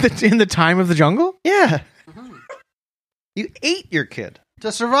yeah. in the time of the jungle? Yeah. Mhm. You ate your kid.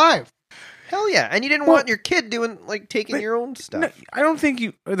 To survive. Hell yeah. And you didn't Well- want your kid doing, like, taking But- your own stuff. No, I don't think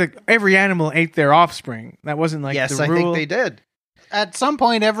every animal ate their offspring. That wasn't like yes, the I rule. think they did. At some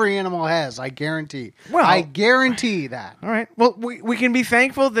point, every animal has. I guarantee. Well- I guarantee that. All right. Well, we can be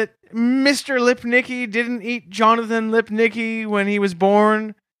thankful that Mr. Lipnicki didn't eat Jonathan Lipnicki when he was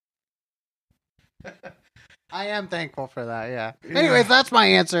born. I am thankful for that. Yeah. Anyways, that's my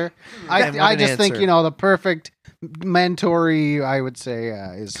answer. What I an just think answer. the perfect mentor I would say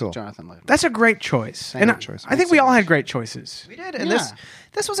is Cool. Jonathan Lipnicki. That's a great choice. Thank and you. I, Choice. I think we all had great choices. We did. And Yeah.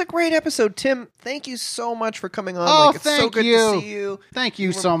 this was a great episode. Tim, thank you so much for coming on. Oh, it's so thank good you. to see you. Thank you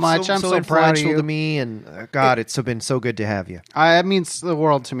were so much. I'm so proud of influential you. to me, and God, it's been so good to have you. It means the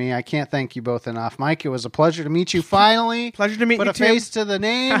world to me. I can't thank you both enough. Mike, it was a pleasure to meet you finally. Pleasure to meet Put you, a Tim. face to the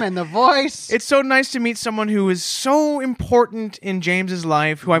name and the voice. It's so nice to meet someone who is so important in James's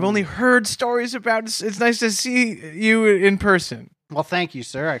life, who I've only heard stories about. It's nice to see you in person. Well, thank you,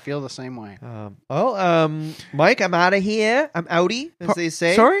 sir. I feel the same way. Mike, I'm out of here. I'm outie, as they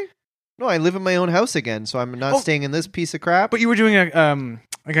say. Sorry? No, I live in my own house again, so I'm not Oh. staying in this piece of crap. But you were doing a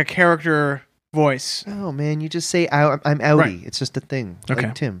character voice. Oh man, you just say I'm outie. Right. It's just a thing. Okay.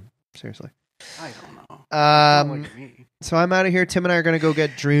 Like Tim. Seriously. I don't know. Like me. So I'm out of here. Tim and I are going to go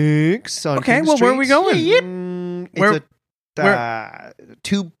get drinks on Okay, King well, where are we Street. going? It's Where-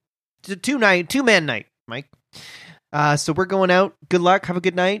 a two-man night, Mike. So we're going out. Good luck. Have a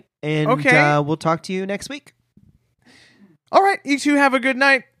good night. And Okay. we'll talk to you next week. All right, you two have a good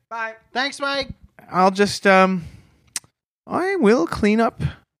night. Bye. Thanks, Mike. I'll just I will clean up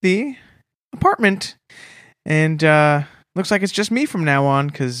the apartment, and looks like it's just me from now on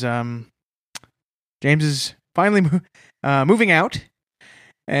because James is finally moving out,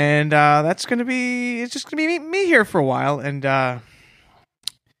 and it's just gonna be me here for a while, and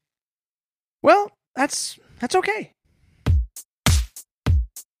well, that's okay.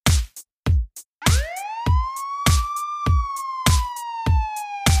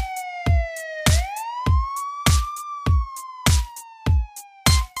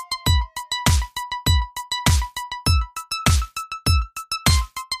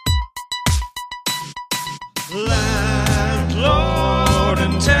 Landlord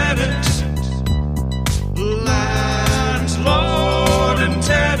and tenant